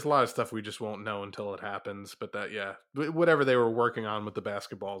 yeah. there's a lot of stuff we just won't know until it happens. But that, yeah, whatever they were working on with the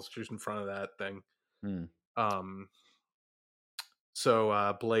basketballs just in front of that thing. Hmm. Um,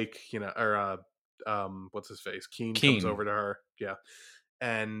 so Blake, or what's his face, Keen comes Keen. over to her. Yeah,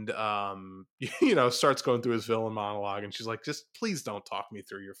 and starts going through his villain monologue, and she's like, just please don't talk me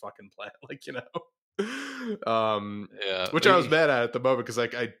through your fucking plan. Like, Yeah. which I was mad at the moment, because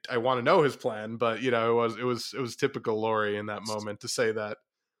like I want to know his plan, but it was typical Laurie in that moment to say that.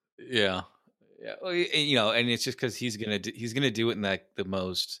 Yeah. Yeah. Well, and it's just because he's gonna do it in like the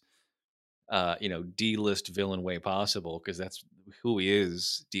most D-list villain way possible, because that's who he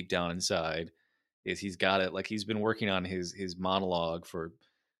is deep down inside. Is he's got it, like he's been working on his monologue for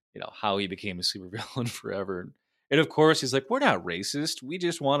how he became a supervillain forever. And of course, he's like, "We're not racist. We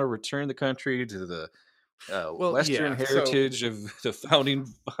just want to return the country to the Well, Western yeah, so heritage of the founding."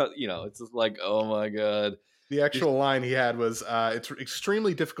 It's just like, oh my god, the just actual line he had was, it's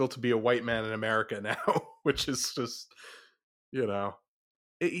extremely difficult to be a white man in America now. Which is just, you know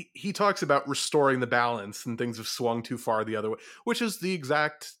he talks about restoring the balance, and things have swung too far the other way, which is the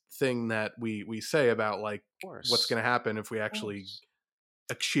exact thing that we say about like what's course, going to happen if we of actually course.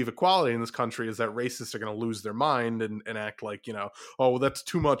 achieve equality in this country, is that racists are going to lose their mind and act like, oh well, that's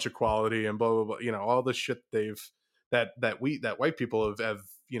too much equality and blah blah blah, all this shit that white people have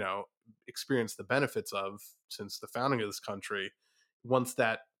experienced the benefits of since the founding of this country. Once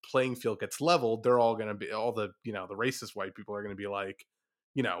that playing field gets leveled, they're all going to be, all the racist white people are going to be like,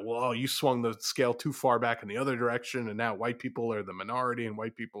 well, oh, you swung the scale too far back in the other direction, and now white people are the minority, and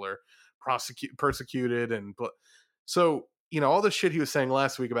white people are persecuted, and so all the shit he was saying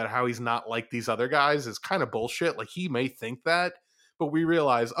last week about how he's not like these other guys is kind of bullshit. Like, he may think that, but we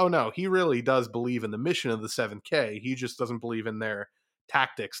realize, oh no, he really does believe in the mission of the 7K. He just doesn't believe in their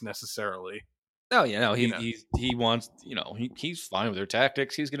tactics necessarily. Oh yeah, no, You know, he wants, he's fine with their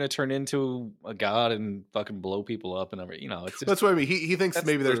tactics. He's gonna turn into a god and fucking blow people up and everything. It's just that's what I mean. He thinks that's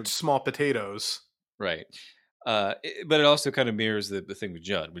maybe they're the small potatoes. right. But it also kind of mirrors the thing with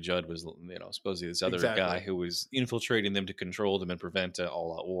Judd. With Judd was, supposedly this other guy Exactly. who was infiltrating them to control them and prevent an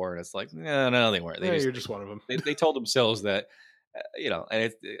all-out war. And it's like, no, they weren't. They Yeah, just you're just one of them. they told themselves that,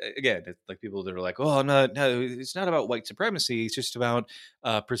 and again, it's like people that are like, oh, I'm not, no, it's not about white supremacy. It's just about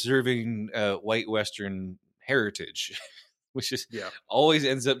preserving white Western heritage, which is Yeah. always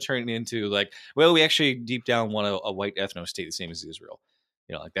ends up turning into like, well, we actually deep down want a white ethno state the same as Israel.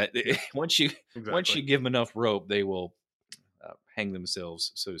 Like that. Yeah. Once Exactly. you give them enough rope, they will hang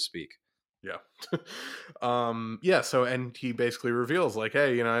themselves, so to speak. Yeah. Yeah, so, and he basically reveals like,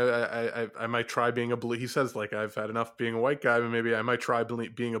 hey, I might try being a blue, he says, like, I've had enough being a white guy, but maybe I might try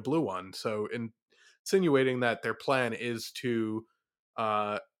being a blue one. So, insinuating that their plan is to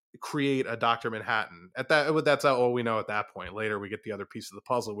uh create a Dr. Manhattan. That's all we know at that point. Later we get the other piece of the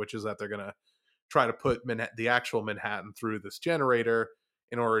puzzle, which is that they're going to try to put the actual Manhattan through this generator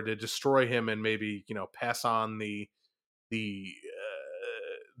in order to destroy him, and maybe pass on the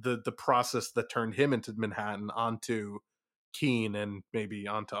the process that turned him into Manhattan onto Keen and maybe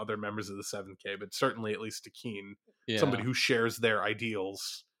onto other members of the 7K, but certainly at least to Keen, somebody Yeah. who shares their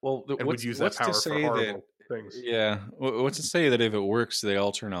ideals Well, and would use that what's to power for say that? horrible things. Yeah, what's to say that if it works, they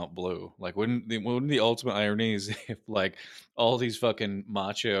all turn out blue? Like, wouldn't the ultimate irony is if like all these fucking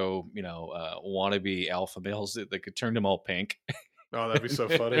macho, wannabe alpha males that they could turn them all pink, Oh, that'd be and so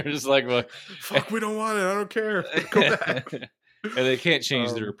funny. they're just like, well, Fuck, we don't want it. I don't care. Go back. and they can't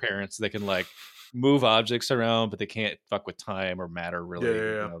change their Um, appearance. They can like move objects around, but they can't fuck with time or matter yeah, really.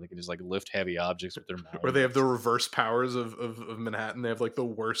 yeah, yeah. They can just like lift heavy objects with their Or they have the minds. reverse powers of Manhattan. They have like the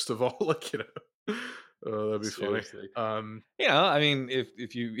worst of all. Like oh, that'd be funny. Seriously. Um, I mean,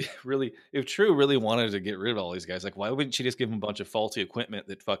 if you really, if True really wanted to get rid of all these guys, like, why wouldn't she just give them a bunch of faulty equipment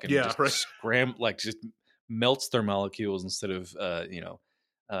that fucking yeah, just right. like just melts their molecules instead of,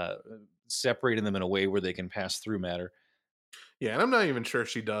 uh, separating them in a way where they can pass through matter? Yeah, and I'm not even sure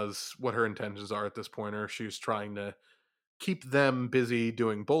she does what her intentions are at this point, or if she's trying to keep them busy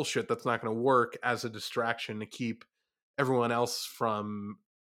doing bullshit that's not going to work as a distraction to keep everyone else from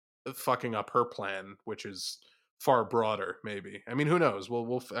fucking up her plan, which is far broader. Maybe. I mean, who knows?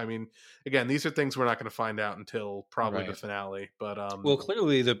 I mean, again, these are things we're not going to find out until probably the Right. finale. But Well,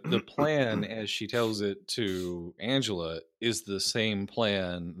 clearly the plan, as she tells it to Angela, is the same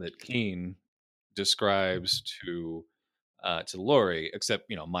plan that Keen describes to Lori,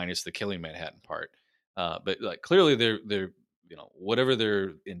 except minus the killing Manhattan part. But like clearly, they're whatever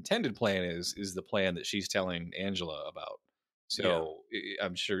their intended plan is the plan that she's telling Angela about. yeah, So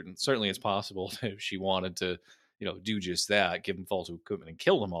I'm sure, certainly, it's possible if she wanted to, do just that, give them false equipment and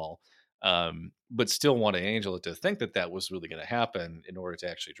kill them all. But still wanted Angela to think that that was really going to happen in order to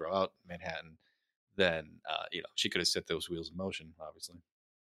actually draw out Manhattan. Then she could have set those wheels in motion, obviously.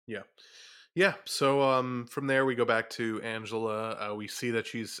 yeah. Yeah, so from there we go back to Angela. We see that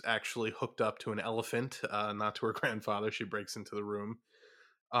she's actually hooked up to an elephant, not to her grandfather. She breaks into the room.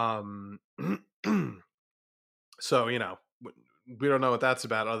 Um, so we don't know what that's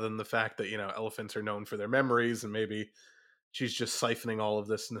about, other than the fact that elephants are known for their memories, and maybe she's just siphoning all of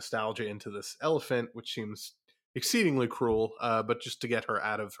this nostalgia into this elephant, which seems exceedingly cruel. But just to get her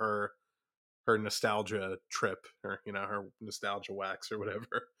out of her nostalgia trip, or her nostalgia wax or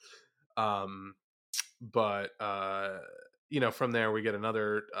whatever. Um, but from there we get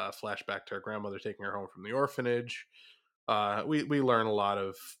another flashback to her grandmother taking her home from the orphanage. We learn a lot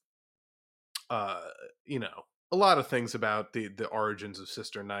of uh you know a lot of things about the origins of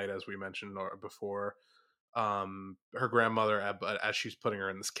Sister Night, as we mentioned before. Her grandmother, but as she's putting her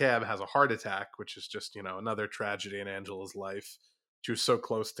in this cab, has a heart attack, which is just another tragedy in Angela's life. She was so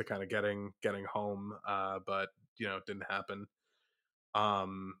close to kind of getting home, but it didn't happen.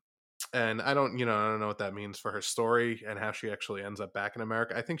 um and I don't know what that means for her story and how she actually ends up back in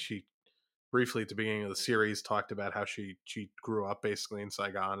America. I think she briefly at the beginning of the series talked about how she grew up basically in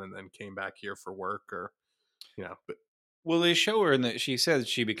Saigon and then came back here for work, or but Well, they show her in that she says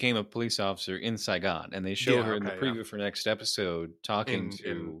she became a police officer in Saigon, and they show yeah, her in the okay, yeah, preview for next episode talking in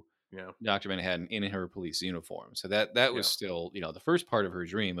to yeah, Dr. Manhattan in her police uniform. So that was yeah. still, the first part of her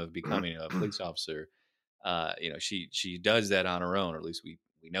dream of becoming a police officer. She does that on her own, or at least we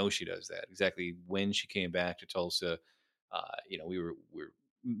know she does that. Exactly when she came back to Tulsa, we were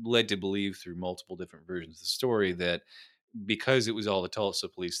led to believe through multiple different versions of the story that because it was all the Tulsa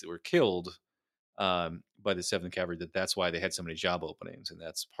police that were killed by the Seventh Cavalry, that's why they had so many job openings, and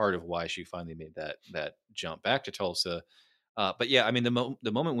that's part of why she finally made that jump back to Tulsa. But yeah, I mean, the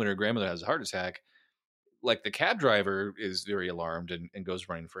moment when her grandmother has a heart attack, like the cab driver is very alarmed and goes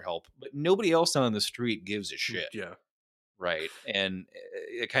running for help, but nobody else on the street gives a shit, Yeah, right? And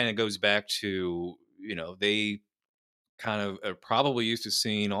it kind of goes back to they kind of are probably used to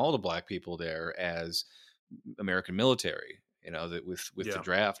seeing all the black people there as American military. That with the yeah,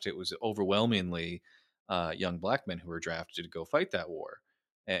 draft, it was overwhelmingly young black men who were drafted to go fight that war.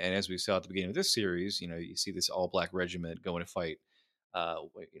 And as we saw at the beginning of this series, you see this all black regiment going to fight,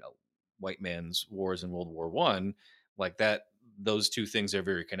 white man's wars in World War I. Like that, those two things are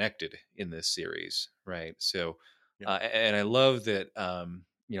very connected in this series, right? So, yeah, and I love that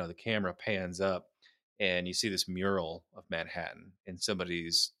the camera pans up and you see this mural of Manhattan, and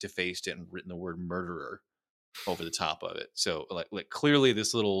somebody's defaced it and written the word murderer over the top of it. So like clearly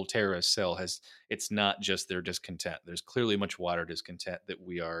this little terrorist cell it's not just their discontent. There's clearly much wider discontent that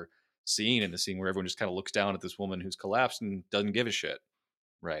we are seeing in the scene where everyone just kind of looks down at this woman who's collapsed and doesn't give a shit.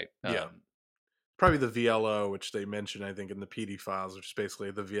 Right. yeah. Probably the VLO, which they mentioned, I think, in the PD files, which is basically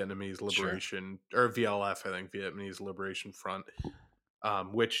the Vietnamese Sure. Liberation, or VLF, I think, Vietnamese Liberation Front.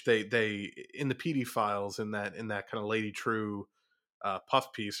 Which they in the PD files, in that kind of Lady True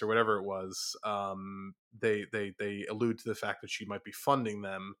puff piece or whatever it was, they allude to the fact that she might be funding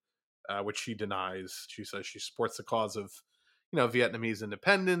them, which she denies. She says she supports the cause of, Vietnamese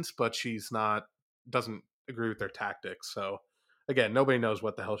independence, but she's not doesn't agree with their tactics. So again, nobody knows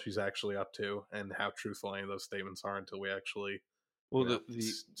what the hell she's actually up to and how truthful any of those statements are until we actually, Well, the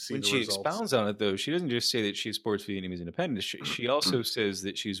see when the she results. expounds on it, though, she doesn't just say that she supports Vietnamese independence. She also says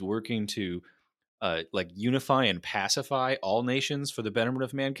that she's working to like unify and pacify all nations for the betterment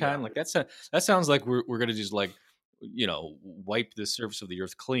of Yeah, mankind. Like that sounds like we're gonna just like wipe the surface of the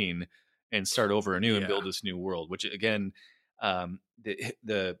earth clean and start over anew and yeah, build this new world. Which again,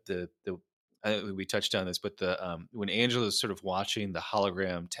 the we touched on this, but the when Angela's sort of watching the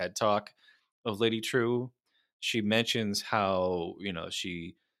hologram TED talk of Lady True, she mentions how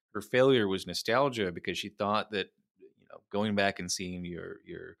her failure was nostalgia because she thought that going back and seeing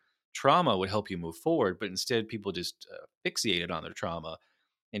your trauma would help you move forward, but instead people just fixated on their trauma,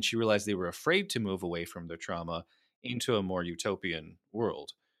 and she realized they were afraid to move away from their trauma into a more utopian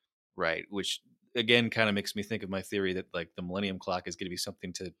world, right? Which again kind of makes me think of my theory that like the Millennium Clock is going to be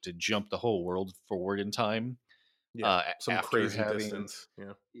something to jump the whole world forward in time yeah. Some after crazy having distance.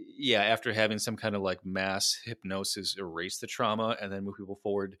 Yeah, after having some kind of like mass hypnosis erase the trauma and then move people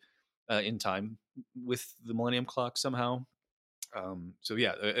forward in time with the Millennium Clock somehow. So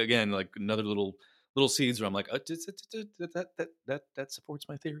yeah, again, like another little seeds where I'm like, that supports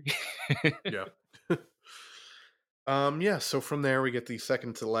my theory. yeah. Yeah, so from there we get the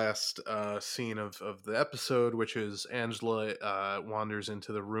second to last scene of the episode, which is Angela wanders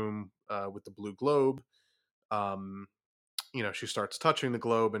into the room with the blue globe. Um, she starts touching the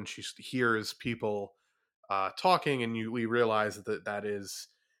globe and she hears people talking, and we realize that that is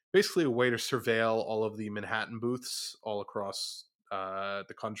basically a way to surveil all of the Manhattan booths all across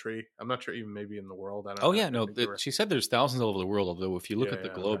the country. I'm not sure, even maybe in the world. I don't. Oh I, yeah, I no, think there were. she said there's thousands all over the world. Although if you look Yeah, at the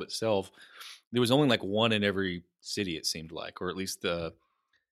yeah, okay. globe itself, there was only like one in every city. It seemed like, or at least there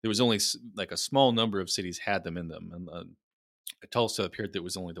was only like a small number of cities had them in them, and Tulsa appeared that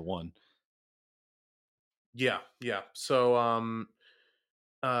was only the one. Yeah, yeah. So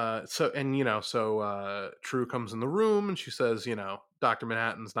True comes in the room and she says, Dr.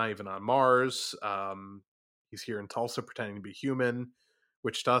 Manhattan's not even on Mars. He's here in Tulsa pretending to be human,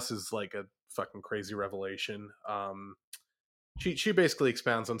 which to us is like a fucking crazy revelation. She basically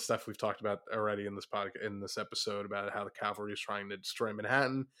expounds on stuff we've talked about already in this episode about how the cavalry is trying to destroy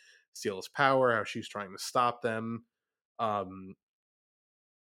Manhattan, steal his power, how she's trying to stop them. Um,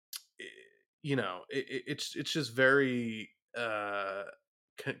 it's just very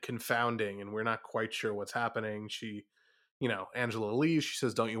confounding, and we're not quite sure what's happening. Angela leaves. She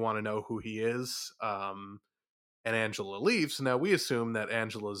says, don't you want to know who he is? And Angela leaves. Now we assume that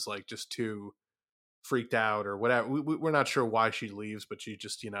Angela's like just too freaked out or whatever. We're not sure why she leaves, but she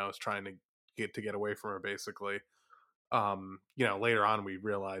just is trying to get away from her, basically. Later on we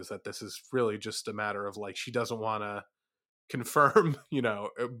realize that this is really just a matter of like she doesn't want to confirm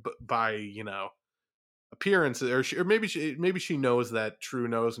by appearance, or maybe she knows that True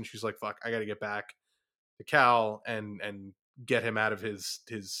knows, and she's like, "Fuck, I got to get back to Cal and get him out of his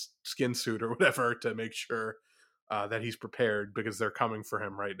skin suit or whatever to make sure that he's prepared because they're coming for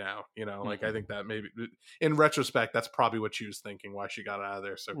him right now." Like I Mhm. think that maybe in retrospect, that's probably what she was thinking, why she got out of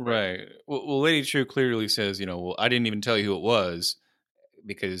there so quick. Right. Well, Lady True clearly says, well, I didn't even tell you who it was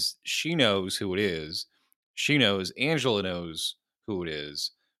because she knows who it is. She knows Angela knows who it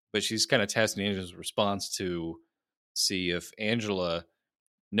is, but she's kind of testing Angela's response to see if Angela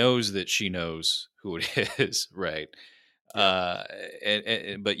knows that she knows who it is, right? Yeah,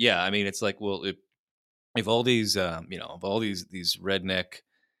 Uh, but yeah, I mean, it's like, well, if all these, if all these redneck,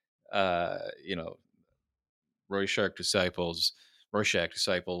 you know, Rorschach disciples, Rorschach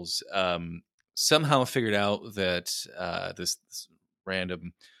disciples, somehow figured out that this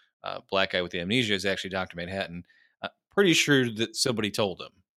random black guy with the amnesia is actually Doctor Manhattan. Pretty sure that somebody told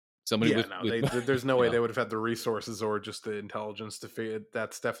him. Somebody yeah. with No, with there's no you way know they would have had the resources or just the intelligence to figure.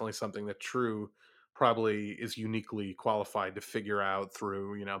 That's definitely something that True probably is uniquely qualified to figure out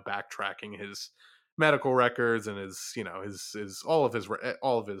through backtracking his medical records and his his all of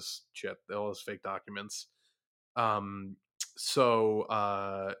his shit, all his fake documents. um so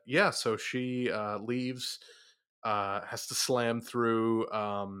she leaves, has to slam through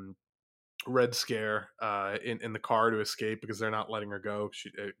Red Scare in the car to escape because they're not letting her go.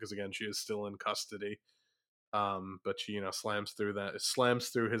 Because again, she is still in custody. But she slams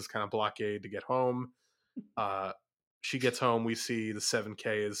through his kind of blockade to get home. Uh, she gets home. We see the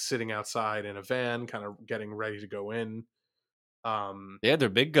 7K is sitting outside in a van, kind of getting ready to go in. they had their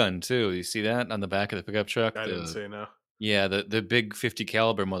big gun too. You see that on the back of the pickup truck? I didn't The say no. Yeah, the big 50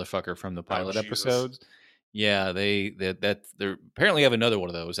 caliber motherfucker from the Oh pilot Jesus. episodes. Yeah, they apparently have another one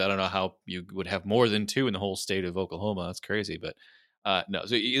of those. I don't know how you would have more than 2 in the whole state of Oklahoma. That's crazy, but, no.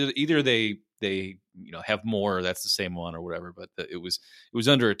 So either they, have more, or that's the same one or whatever, but it was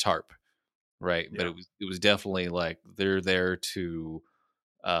under a tarp, right? But Yeah. it was definitely like they're there to,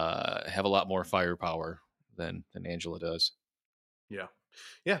 have a lot more firepower than Angela does. Yeah.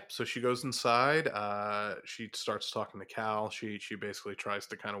 Yeah, so she goes inside. She starts talking to Cal. She basically tries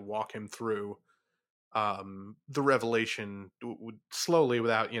to kind of walk him through the revelation slowly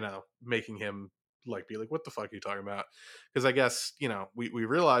without making him like be like, "What the fuck are you talking about?" Because I guess we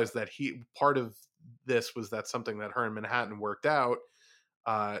realized that he part of this was that something that her and Manhattan worked out,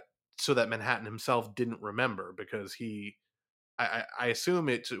 uh, so that Manhattan himself didn't remember because he. I assume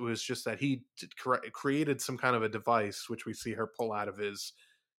it was just that he created some kind of a device which we see her pull out of his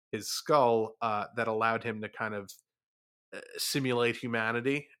skull, that allowed him to kind of simulate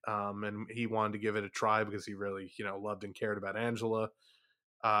humanity, and he wanted to give it a try because he really loved and cared about Angela,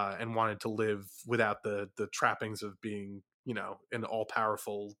 and wanted to live without the trappings of being an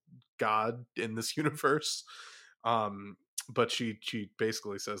all-powerful god in this universe. But she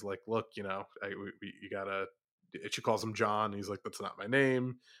basically says like, look, you gotta. She calls him John. He's like, that's not my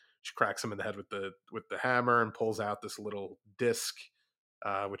name. She cracks him in the head with the hammer and pulls out this little disc,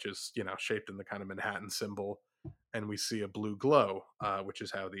 which is shaped in the kind of Manhattan symbol, and we see a blue glow, which is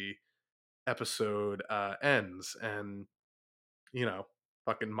how the episode ends. And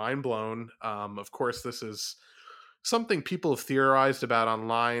fucking mind blown. Of course, this is something people have theorized about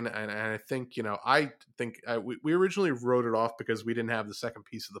online, and I think I think we originally wrote it off because we didn't have the second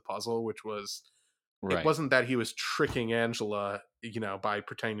piece of the puzzle, which was it Right. wasn't that he was tricking Angela, by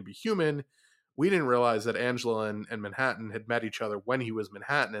pretending to be human. We didn't realize that Angela and Manhattan had met each other when he was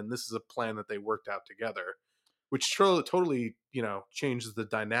Manhattan, and this is a plan that they worked out together, which totally, changes the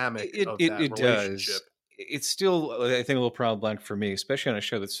dynamic of that It does. relationship. It's still, I think, a little problematic for me, especially on a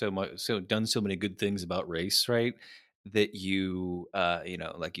show that's so done so many good things about race, right? That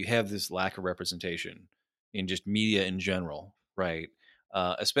like you have this lack of representation in just media in general, right?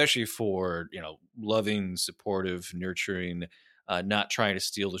 Especially for loving, supportive, nurturing, not trying to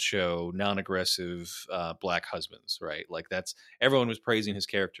steal the show, non-aggressive black husbands, right? Like that's everyone was praising his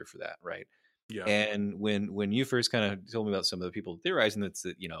character for that, right? Yeah, And when you first kind of told me about some of the people theorizing that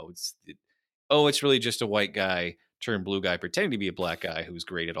oh, it's really just a white guy turned blue guy pretending to be a black guy who's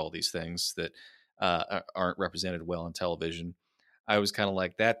great at all these things that aren't represented well on television. I was kind of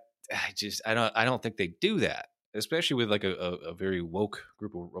like that. I don't think they do that, especially with like a very woke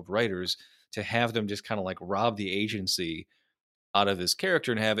group of writers, to have them just kind of like rob the agency out of this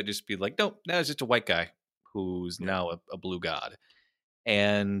character and have it just be like, nope, that's just a white guy who's yeah, now a blue god.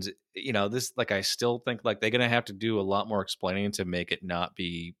 And, this, like, I still think, like, they're gonna have to do a lot more explaining to make it not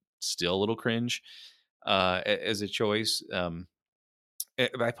be still a little cringe, as a choice.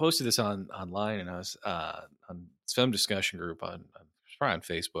 I posted this online, and I was, on some discussion group on probably on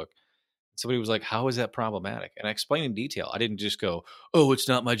Facebook. Somebody was like, "How is that problematic?" And I explained in detail. I didn't just go, "Oh, it's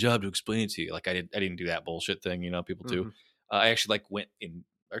not my job to explain it to you." Like I didn't do that bullshit thing, people do. hmm I actually like went and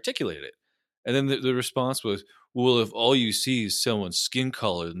articulated it. And then the response was, "Well, if all you see is someone's skin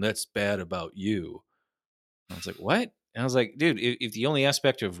color, then that's bad about you." I was like, "What?" And I was like, "Dude, if the only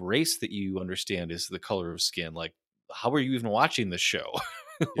aspect of race that you understand is the color of skin, like, how are you even watching this show?"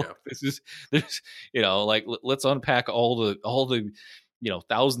 yeah, This is there's like let's unpack all the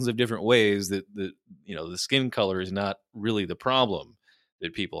thousands of different ways that the skin color is not really the problem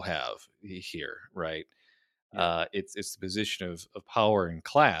that people have here, right? yeah, It's the position of power and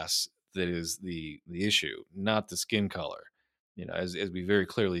class that is the issue, not the skin color. As we very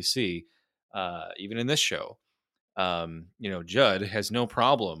clearly see, even in this show, Judd has no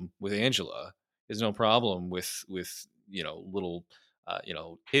problem with Angela, has no problem with little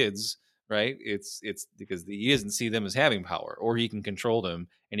kids, right? It's because he doesn't see them as having power, or he can control them,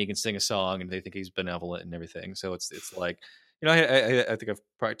 and he can sing a song, and they think he's benevolent and everything. So it's like I think I've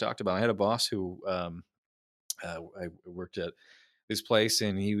probably talked about. I had a boss who I worked at this place,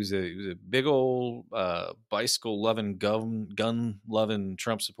 and he was a big old bicycle loving, gun loving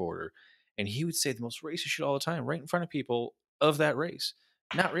Trump supporter, and he would say the most racist shit all the time, right in front of people of that race,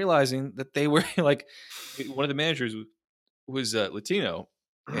 not realizing that they were like one of the managers was Latino,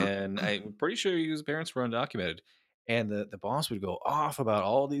 and I'm pretty sure his parents were undocumented. And the boss would go off about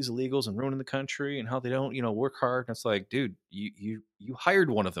all these illegals and ruining the country and how they don't, work hard. And it's like, dude, you hired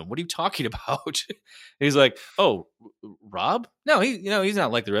one of them. What are you talking about? He's like, oh, Rob? No, he's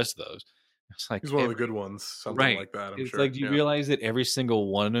not like the rest of those. It's like he's one of the every good ones, something right. like that. I'm It's sure. like, do you Yeah, realize that every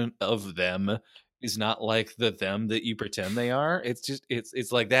single one of them is not like the them that you pretend they are. It's just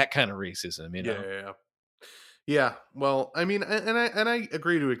it's like that kind of racism, you Yeah, know? yeah, yeah. Yeah, well, I mean, and I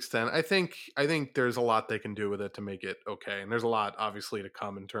agree to an extent. I think there's a lot they can do with it to make it okay, and there's a lot obviously to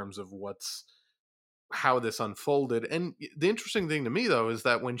come in terms of what's how this unfolded. And the interesting thing to me though is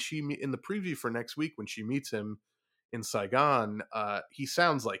that when in the preview for next week when she meets him in Saigon, he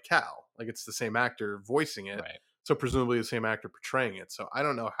sounds like Cal, like it's the same actor voicing it, Right. so presumably the same actor portraying it. So I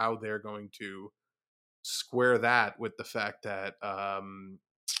don't know how they're going to square that with the fact that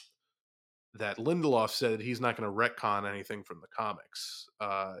that Lindelof said that he's not going to retcon anything from the comics,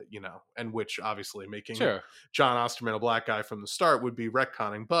 and which obviously making Sure. John Osterman a black guy from the start would be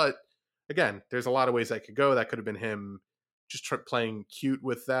retconning. But again, there's a lot of ways that could go. That could have been him just playing cute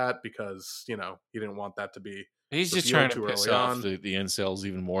with that because he didn't want that to be He's just trying revealed to too piss early off on. the incels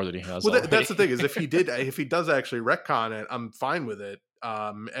even more than he has Well, that's the already. thing is if he does actually retcon it, I'm fine with it.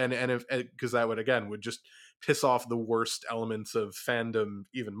 And if because that would again would just piss off the worst elements of fandom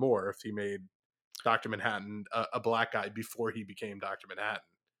even more if he made Doctor Manhattan a black guy before he became Doctor Manhattan.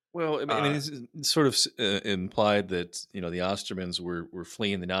 Well, I mean, Uh, it's sort of implied that the Ostermans were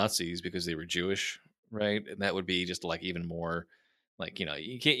fleeing the Nazis because they were Jewish, right? And that would be just like even more, like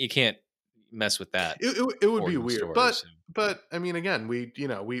you can't mess with that it would be origin weird, story. So but I mean, again, we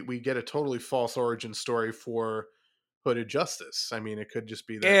get a totally false origin story for Hooded Justice. I mean, it could just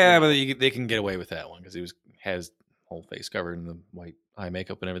be that yeah, but they can get away with that one because he has whole face covered in the white eye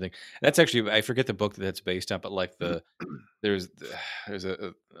makeup and everything. That's actually I forget the book that's based on, but like there's there's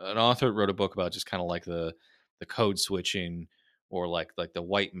an author that wrote a book about just kind of like the code switching or like the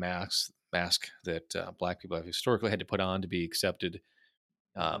white mask that black people have historically had to put on to be accepted,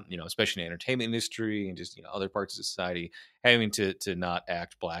 Mhm. especially in the entertainment industry and just other parts of society, having to not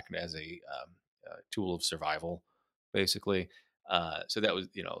act black as a tool of survival, basically. So that was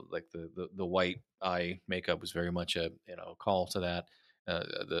like the white eye makeup was very much a call to that.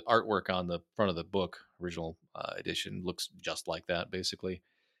 The artwork on the front of the book, original edition, looks just like that, basically.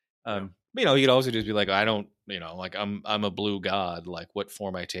 Yeah. You could also just be like, I don't, like I'm a blue god. Like what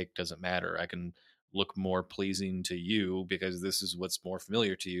form I take doesn't matter. I can look more pleasing to you because this is what's more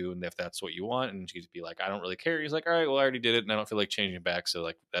familiar to you, and if that's what you want, and she'd be like, I don't really care. He's like, all right, well, I already did it, and I don't feel like changing it back. So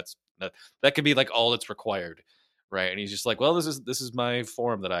like that could be like all that's required, right? And he's just like, well, this is my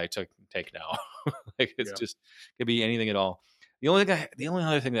form that I take now. Like it's Yeah. just could be anything at all. The only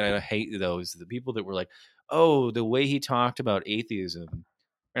other thing that I hate though is the people that were like, oh, the way he talked about atheism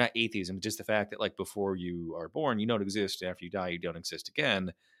or not atheism, but just the fact that like before you are born, you don't exist. After you die, you don't exist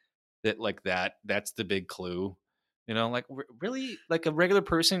again. That like that's the big clue. Like really, like a regular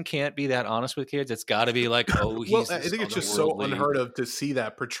person can't be that honest with kids. It's got to be like, oh, Well, he's I this think it's just so otherworldly. unheard of to see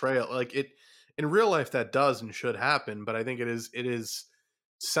that portrayal. Like it in real life, that does and should happen, but I think it is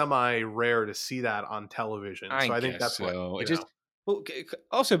semi rare to see that on television. I So I think guess that's what so. It just well,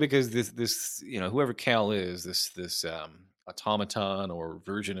 also because this whoever Cal is, this automaton or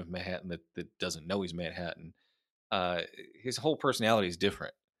version of Manhattan that doesn't know he's Manhattan. Uh, his whole personality is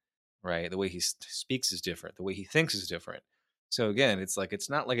different, right? The way he speaks is different. The way he thinks is different. So again, it's like it's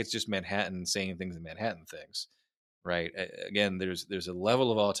not like it's just Manhattan saying things and Manhattan things, right? Again, there's a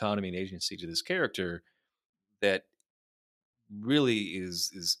level of autonomy and agency to this character that really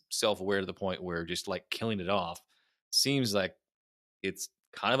is self aware to the point where just like killing it off seems like it's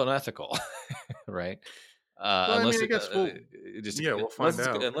kind of unethical, right? Well, I mean, Unless I guess yeah, we'll find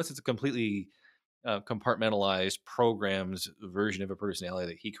out. unless it's a completely compartmentalized, programmed version of a personality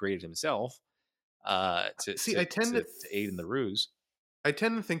that he created himself to See, I tend to aid in the ruse. I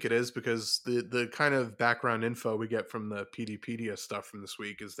tend to think it is because the kind of background info we get from the PDpedia stuff from this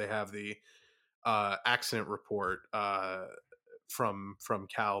week is they have the accident report from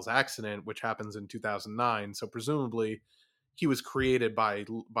Cal's accident, which happens in 2009. So presumably he was created by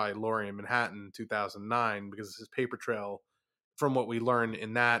Laurie in Manhattan in 2009 because his paper trail, from what we learn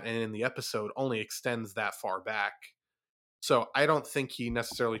in that and in the episode, only extends that far back. So I don't think he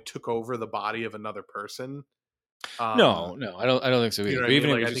necessarily took over the body of another person. No, Um, no, I don't think so you either. know what But I mean? even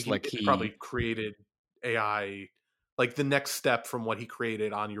if it Like was I think just he like they probably he, created AI, like the next step from what he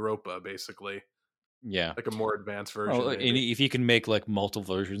created on Europa, basically, yeah. like a more advanced Well, version, and maybe. if he can make like multiple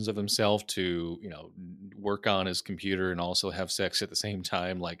versions of himself to work on his computer and also have sex at the same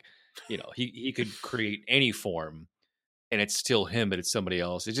time, like he could create any form and it's still him, but it's somebody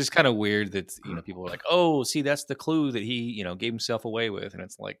else. It's just kind of weird that people are like, oh, see, that's the clue that he gave himself away with, and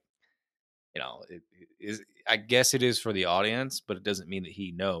it's like it is. I guess it is for the audience, but it doesn't mean that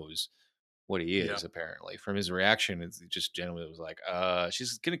he knows what he Yeah. is. Apparently, from his reaction, it just genuinely was like,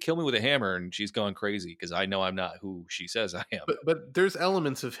 she's gonna kill me with a hammer, and she's going crazy because I know I'm not who she says I am. But there's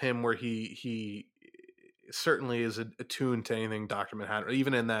elements of him where he certainly is attuned to anything Dr. Manhattan,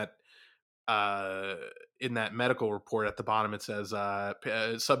 even uh in that medical report at the bottom. It says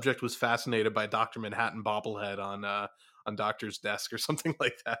subject was fascinated by Dr. Manhattan bobblehead on doctor's desk or something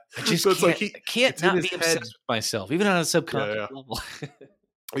like that. I just So it's like I can't it's in not his be head. obsessed with myself, even on a Yeah, subconscious yeah. level.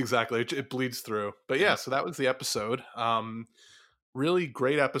 Exactly. It bleeds through. But yeah, Yeah. so that was the episode. Really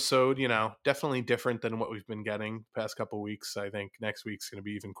great episode, definitely different than what we've been getting the past couple weeks. I think next week's going to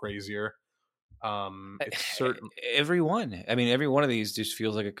be even crazier. It's certain. Every one. I mean, every one of these just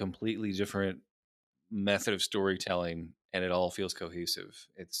feels like a completely different method of storytelling, and it all feels cohesive.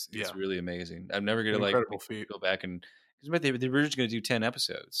 It's Yeah, really amazing. I'm never gonna an like incredible feat. go back and because they were just gonna do 10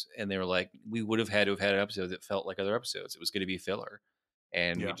 episodes, and they were like, we would have had to have had an episode that felt like other episodes. It was going to be filler,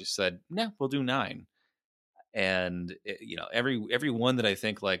 and we Yeah. just said, no, we'll do 9. And every one that I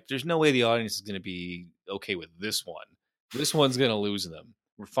think like, there's no way the audience is going to be okay with this one. This one's going to lose them.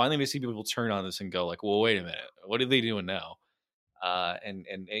 We're finally going to see people turn on this and go like, well, wait a minute, what are they doing now? And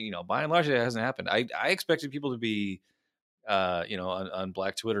by and large, it hasn't happened. I expected people to be, on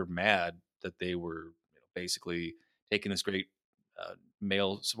Black Twitter mad that they were basically taking this great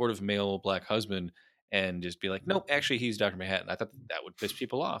supportive male black husband and just be like, nope, actually, he's Dr. Manhattan. I thought that would piss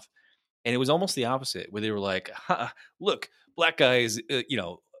people off. And it was almost the opposite, where they were like, look, black guy is,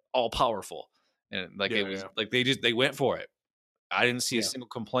 all powerful. And like, it was Yeah. like, they went for it. I didn't see a Yeah. single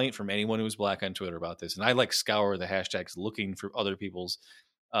complaint from anyone who was black on Twitter about this. And I like scour the hashtags looking for other people's,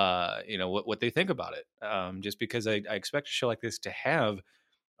 what they think about it. Just because I expect a show like this to have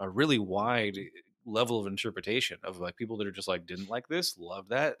a really wide level of interpretation of like people that are just like, didn't like this, love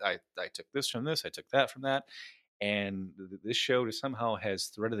that. I took this from this, I took that from that. And this show somehow has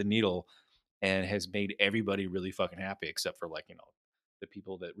threaded the needle and has made everybody really fucking happy, except for like, the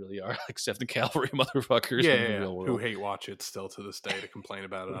people that really are like Stephen Cavalry motherfuckers in the real Who world. hate watch it still to this day to complain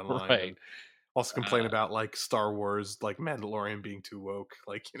about it online. Right. And also complain about like Star Wars, like Mandalorian being too woke,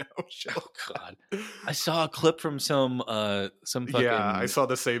 like shit. Oh God, I saw a clip from some fucking. Yeah, I saw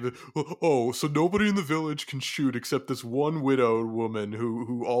the same. Oh, so nobody in the village can shoot except this one widowed woman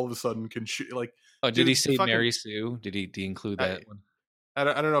who all of a sudden can shoot. Like, Oh, did he dude, say fucking- Mary Sue? Did he include that one? I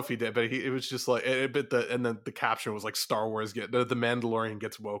don't know if he did, but it was just like, and then the caption was like, Star Wars the Mandalorian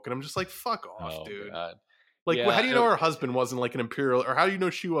gets woke, and I'm just like, fuck off, Oh dude. God. Like, Yeah, how do you know her husband wasn't like an Imperial, or how do you know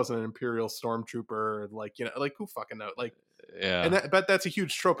she wasn't an Imperial stormtrooper? Like, like who fucking know? Like, Yeah. and but that's a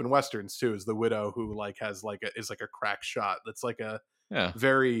huge trope in westerns too, is the widow who like has like is like a crack shot. That's like a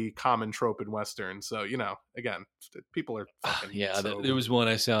very common trope in westerns. So again, people are fucking there was one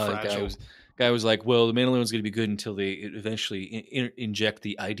I saw. The guy was like, well, the Mandalorian's going to be good until they eventually inject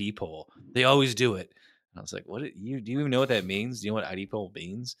the ID poll. They always do it. And I was like, what? Do you even know what that means? Do you know what ID poll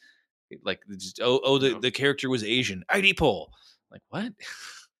means? Like, just, the character was Asian. ID poll. Like, what?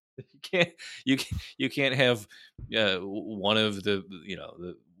 you can't have one of the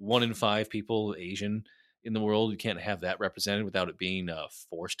the 1 in 5 people Asian in the world. You can't have that represented without it being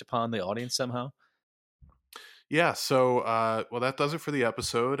forced upon the audience somehow. Yeah. So, well, that does it for the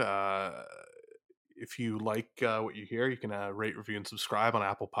episode. If you like what you hear, you can rate, review, and subscribe on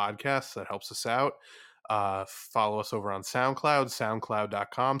Apple Podcasts. That helps us out. Follow us over on SoundCloud,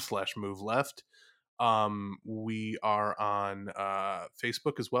 soundcloud.com/moveleft. We are on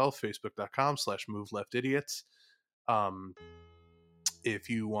Facebook as well, facebook.com/movelefidiots. If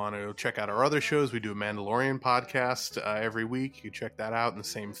you want to check out our other shows, we do a Mandalorian podcast every week. You can check that out in the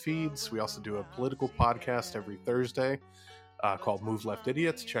same feeds. We also do a political podcast every Thursday called Move Left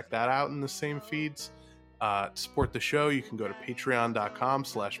Idiots. Check that out in the same feeds. To support the show, you can go to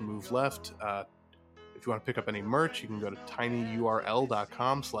patreon.com/moveleft. If you want to pick up any merch, you can go to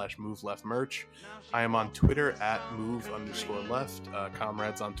tinyurl.com/moveleftmerch. I am on Twitter at move_left.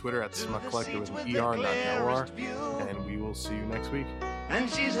 Comrades on Twitter at Smut Collector with an ER, not no R. And we will see you next week. And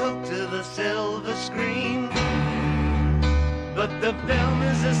she's hooked to the silver screen. But the film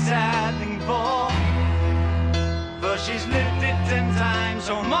is a sad thing for she's lived it 10 times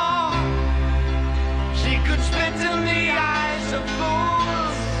or more. She could spit in the eyes of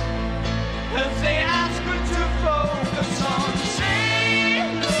fools if they ask her to focus on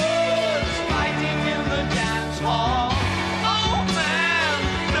sailors fighting in the dance hall. Oh man,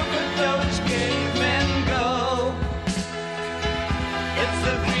 look at those cavemen go. It's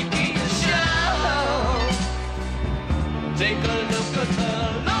the freakiest show. Take a look at the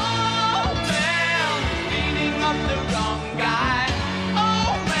low man beating up the wrong guy.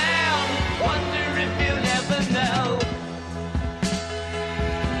 Oh man, wonder if you'll ever know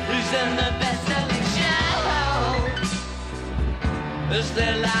who's in the best.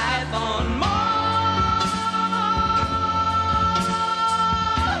 life on Mars.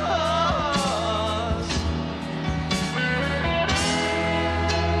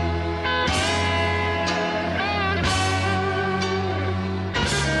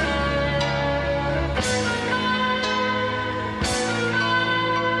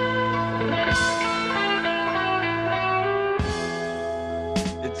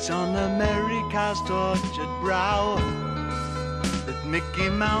 It's on America's tortured brow that Mickey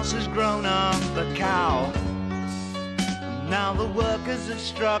Mouse has grown up a cow. And now the workers have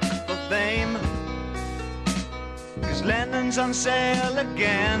struck for fame, 'cause Lennon's on sale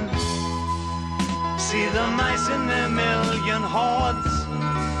again. See the mice in their million hordes,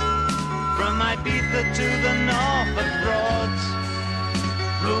 from Ibiza to the Norfolk Broads.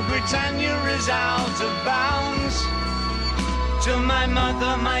 Rule Britannia is out of bounds, to my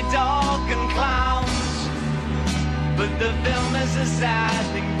mother, my dog and clowns. But the film is a sad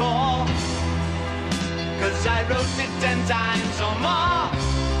thing for, 'cause I wrote it 10 times or more.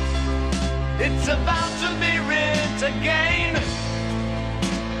 It's about to be writ again,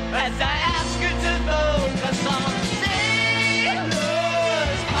 as I